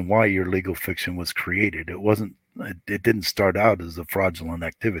reason why your legal fiction was created. It didn't start out as a fraudulent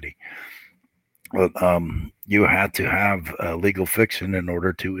activity. But you had to have legal fiction in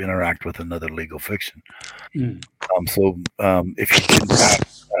order to interact with another legal fiction. So if you didn't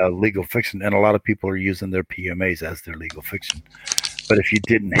have legal fiction, and a lot of people are using their PMAs as their legal fiction, but if you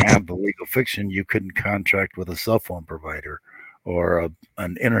didn't have the legal fiction, you couldn't contract with a cell phone provider or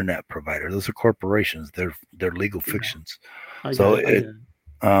an internet provider. Those are corporations. They're legal fictions.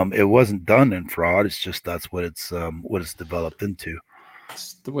 It wasn't done in fraud. It's just that's what it's developed into.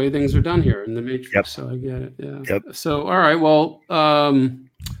 It's the way things are done here in the Matrix. Yep. So I get it. Yeah. Yep. So, all right. Well,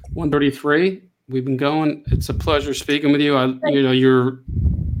 1:33. We've been going. It's a pleasure speaking with you. Your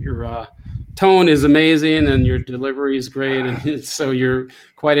tone is amazing and your delivery is great. And so you're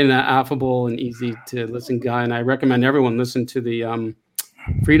quite an affable and easy to listen guy. And I recommend everyone listen to the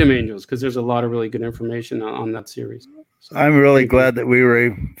Freedom Angels, because there's a lot of really good information on that series. So, I'm really glad that we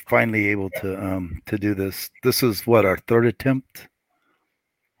were finally able to do this. This is our third attempt.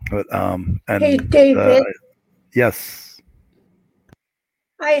 But hey, David. Yes.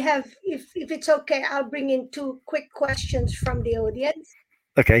 I have, if it's okay, I'll bring in two quick questions from the audience.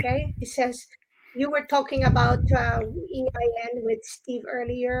 Okay. Okay. It says, you were talking about EIN with Steve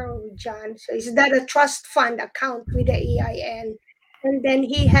earlier, or with John. So is that a trust fund account with the EIN? And then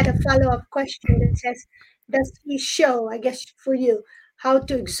he had a follow-up question that says, does he show, I guess for you, how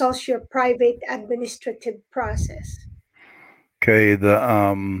to exhaust your private administrative process? Okay.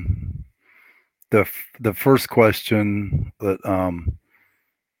 The first question that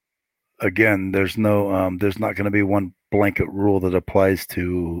again, there's not going to be one blanket rule that applies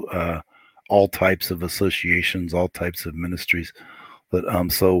to all types of associations, all types of ministries. But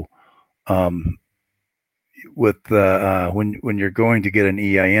with when you're going to get an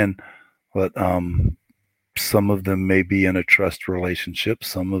EIN, but some of them may be in a trust relationship,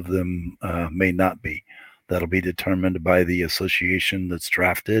 some of them may not be. That'll be determined by the association that's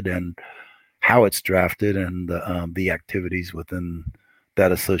drafted and how it's drafted, and the activities within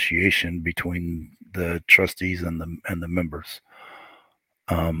that association between the trustees and the members.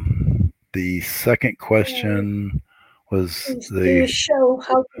 The second question was do you show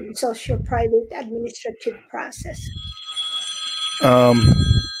how to exhaust your private administrative process?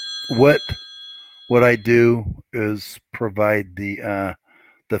 What I do is provide the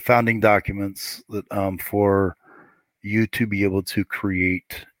founding documents that for you to be able to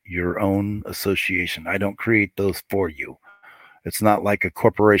create your own association. I don't create those for you. It's not like a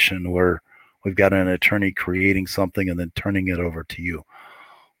corporation where we've got an attorney creating something and then turning it over to you.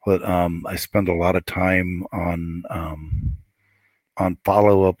 But I spend a lot of time on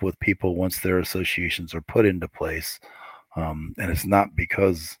follow up with people once their associations are put into place, and it's not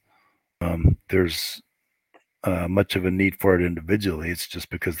because there's much of a need for it individually. It's just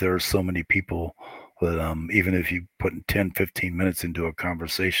because there are so many people that even if you put 10, 15 minutes into a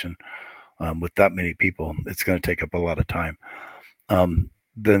conversation with that many people, it's going to take up a lot of time.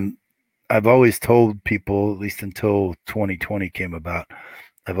 Then I've always told people, at least until 2020 came about,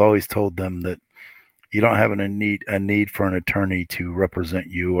 I've always told them that you don't have a need for an attorney to represent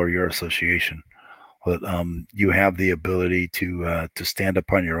you or your association. But you have the ability to stand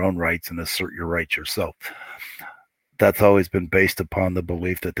up on your own rights and assert your rights yourself. That's always been based upon the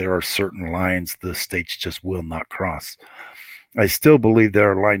belief that there are certain lines the states just will not cross. I still believe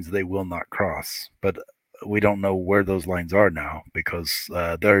there are lines they will not cross, but we don't know where those lines are now, because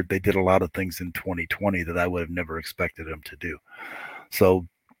they did a lot of things in 2020 that I would have never expected them to do. So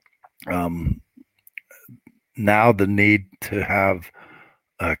now the need to have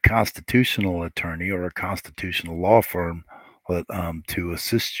a constitutional attorney or a constitutional law firm to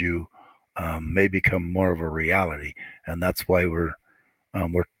assist you may become more of a reality, and that's why we're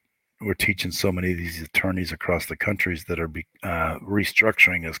teaching so many of these attorneys across the countries that are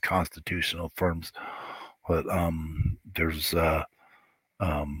restructuring as constitutional firms. But there's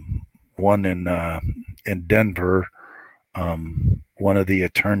one in Denver. One of the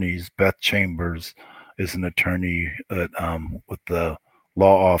attorneys, Beth Chambers, is an attorney with the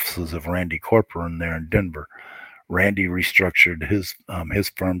law offices of Randy Corporation there in Denver. Randy restructured his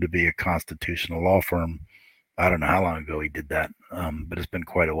firm to be a constitutional law firm. I don't know how long ago he did that, but it's been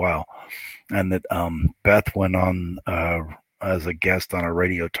quite a while. And that Beth went on as a guest on a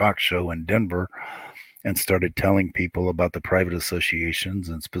radio talk show in Denver and started telling people about the private associations,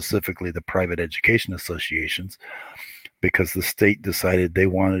 and specifically the private education associations, because the state decided they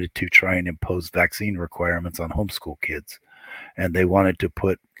wanted to try and impose vaccine requirements on homeschool kids. And they wanted to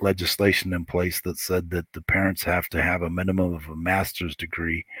put legislation in place that said that the parents have to have a minimum of a master's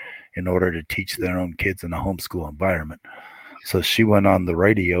degree in order to teach their own kids in a homeschool environment. So she went on the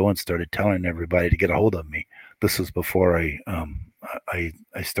radio and started telling everybody to get a hold of me. This was before I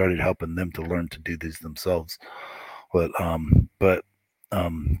started helping them to learn to do these themselves. But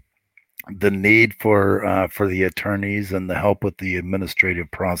the need for the attorneys and the help with the administrative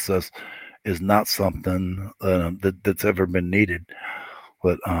process is not something that's ever been needed,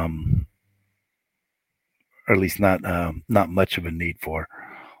 but or at least not much of a need for.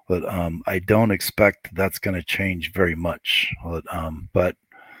 But I don't expect that's going to change very much. But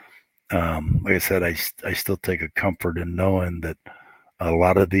like I said, I still take a comfort in knowing that a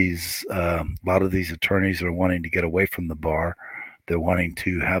lot of these attorneys are wanting to get away from the bar. They're wanting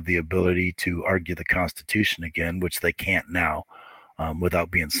to have the ability to argue the Constitution again, which they can't now without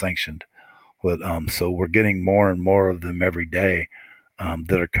being sanctioned. But so we're getting more and more of them every day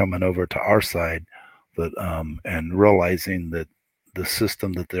that are coming over to our side, but and realizing that the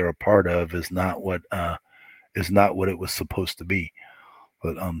system that they're a part of is not what it was supposed to be.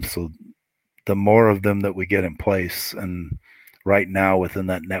 But so the more of them that we get in place, and right now within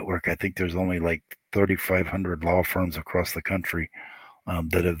that network, I think there's only like 3,500 law firms across the country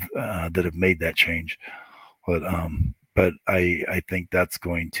that have made that change. But I think that's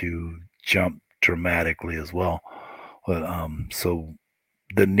going to jump dramatically as well. But so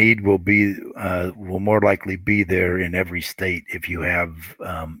the need will more likely be there in every state if you have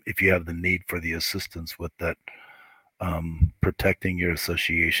the need for the assistance with that, protecting your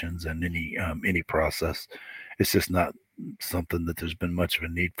associations and any process. It's just not something that there's been much of a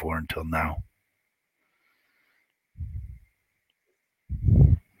need for until now.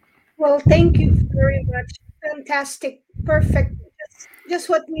 Well, thank you very much. Fantastic. Perfect. Just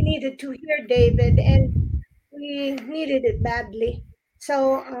what we needed to hear, David, and we needed it badly.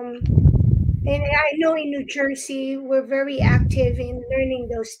 So, and I know in New Jersey, we're very active in learning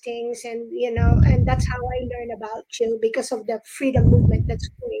those things, and and that's how I learn about you, because of the freedom movement that's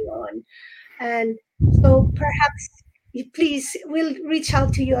going on. And so perhaps we'll reach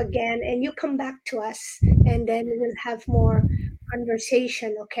out to you again, and you come back to us, and then we'll have more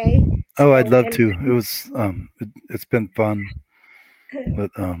conversation. Okay? Oh, I'd love to. It was it's been fun.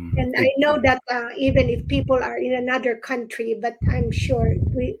 But and I know that even if people are in another country, but I'm sure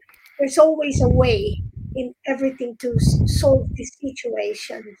there's always a way in everything to solve this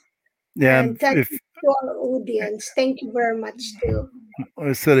situation. Yeah, and thank you to our audience. Thank you very much too. Like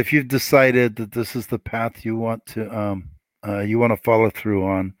I said, if you've decided that this is the path you want to follow through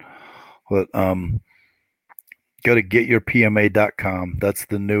on, but go to getyourpma.com. That's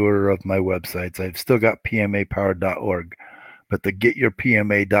the newer of my websites. I've still got pmapower.org, but the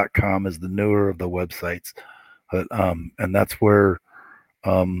getyourpma.com is the newer of the websites. But and that's where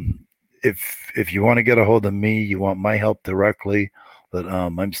if you want to get a hold of me, you want my help directly, but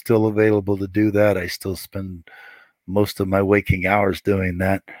I'm still available to do that. I still spend most of my waking hours doing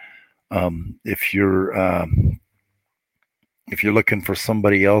that. If you're looking for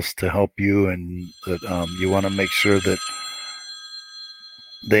somebody else to help you, and that you want to make sure that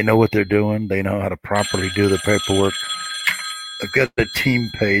they know what they're doing, they know how to properly do the paperwork, I've got a team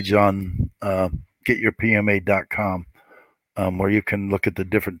page on getyourpma.com where you can look at the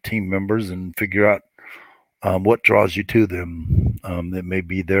different team members and figure out what draws you to them. It may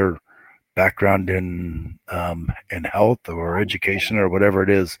be their background in health or education or whatever it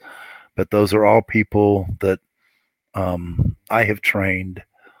is, but those are all people that I have trained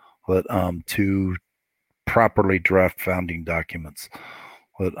to properly draft founding documents.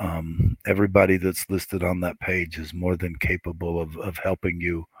 But everybody that's listed on that page is more than capable of helping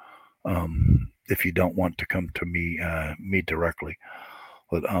you if you don't want to come to me directly.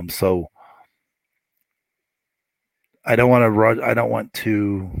 But so I don't want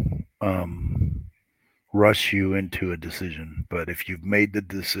to rush you into a decision. But if you've made the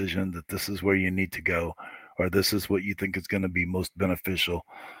decision that this is where you need to go, or this is what you think is going to be most beneficial,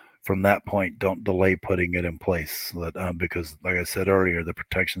 from that point, don't delay putting it in place. Because, like I said earlier, the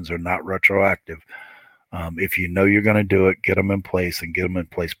protections are not retroactive. If you know you're going to do it, get them in place and get them in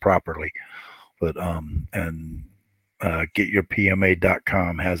place properly. But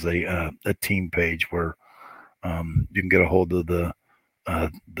getyourpma.com has a team page where you can get a hold of the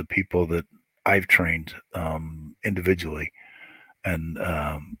people that I've trained individually, and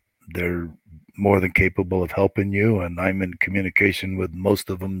they're more than capable of helping you, and I'm in communication with most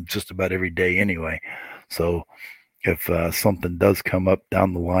of them just about every day anyway. So if something does come up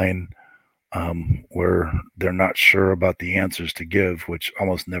down the line where they're not sure about the answers to give, which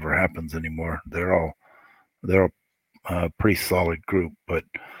almost never happens anymore, they're a pretty solid group. But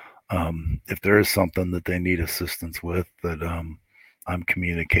if there is something that they need assistance with, that I'm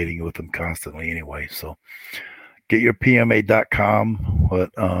communicating with them constantly anyway. So getyourpma.com.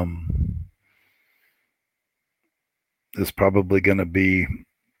 But is probably going to be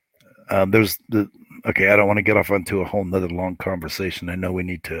I don't want to get off onto a whole nother long conversation. I know we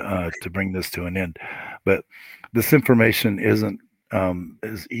need to bring this to an end, but this information isn't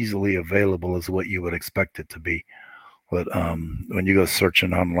as easily available as what you would expect it to be. But when you go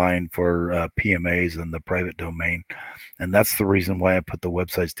searching online for PMAs in the private domain, and that's the reason why I put the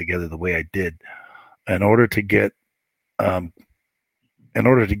websites together the way I did, in order to get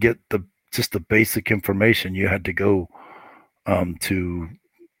just the basic information, you had to go to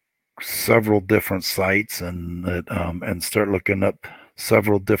several different sites and start looking up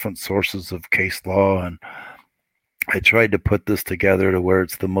several different sources of case law. And I tried to put this together to where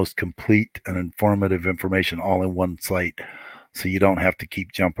it's the most complete and informative information all in one site, so you don't have to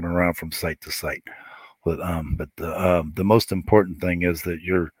keep jumping around from site to site. But the most important thing is that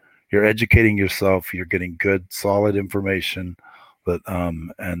you're educating yourself, you're getting good, solid information, but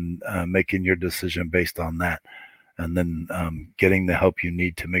and making your decision based on that. and then getting the help you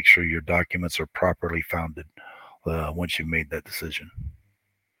need to make sure your documents are properly founded once you've made that decision.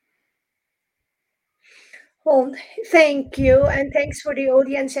 Well, thank you, and thanks for the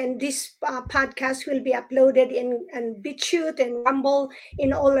audience. And this podcast will be uploaded in BitChute and Rumble,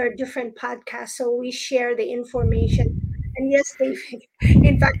 in all our different podcasts. So we share the information. And yes, David.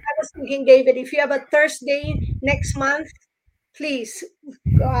 In fact, I was thinking, David, if you have a Thursday next month, please,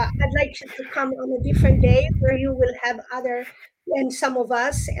 I'd like you to come on a different day where you will have other and some of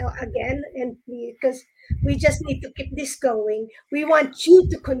us again, and because we just need to keep this going. We want you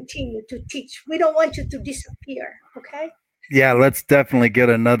to continue to teach. We don't want you to disappear. Okay. Yeah, let's definitely get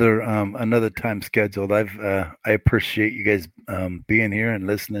another time scheduled. I appreciate you guys being here and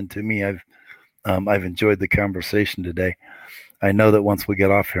listening to me. I've enjoyed the conversation today. I know that once we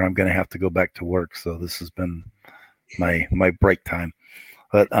get off here, I'm going to have to go back to work. So this has been my break time,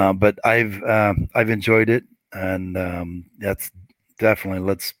 but I've enjoyed it, and that's definitely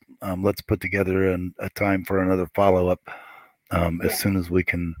let's put together a time for another follow-up as soon as we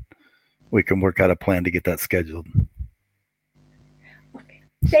can work out a plan to get that scheduled. Okay.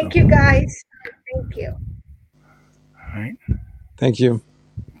 Thank you, guys. Thank you. All right. Thank you.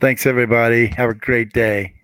 Thanks, everybody. Have a great day.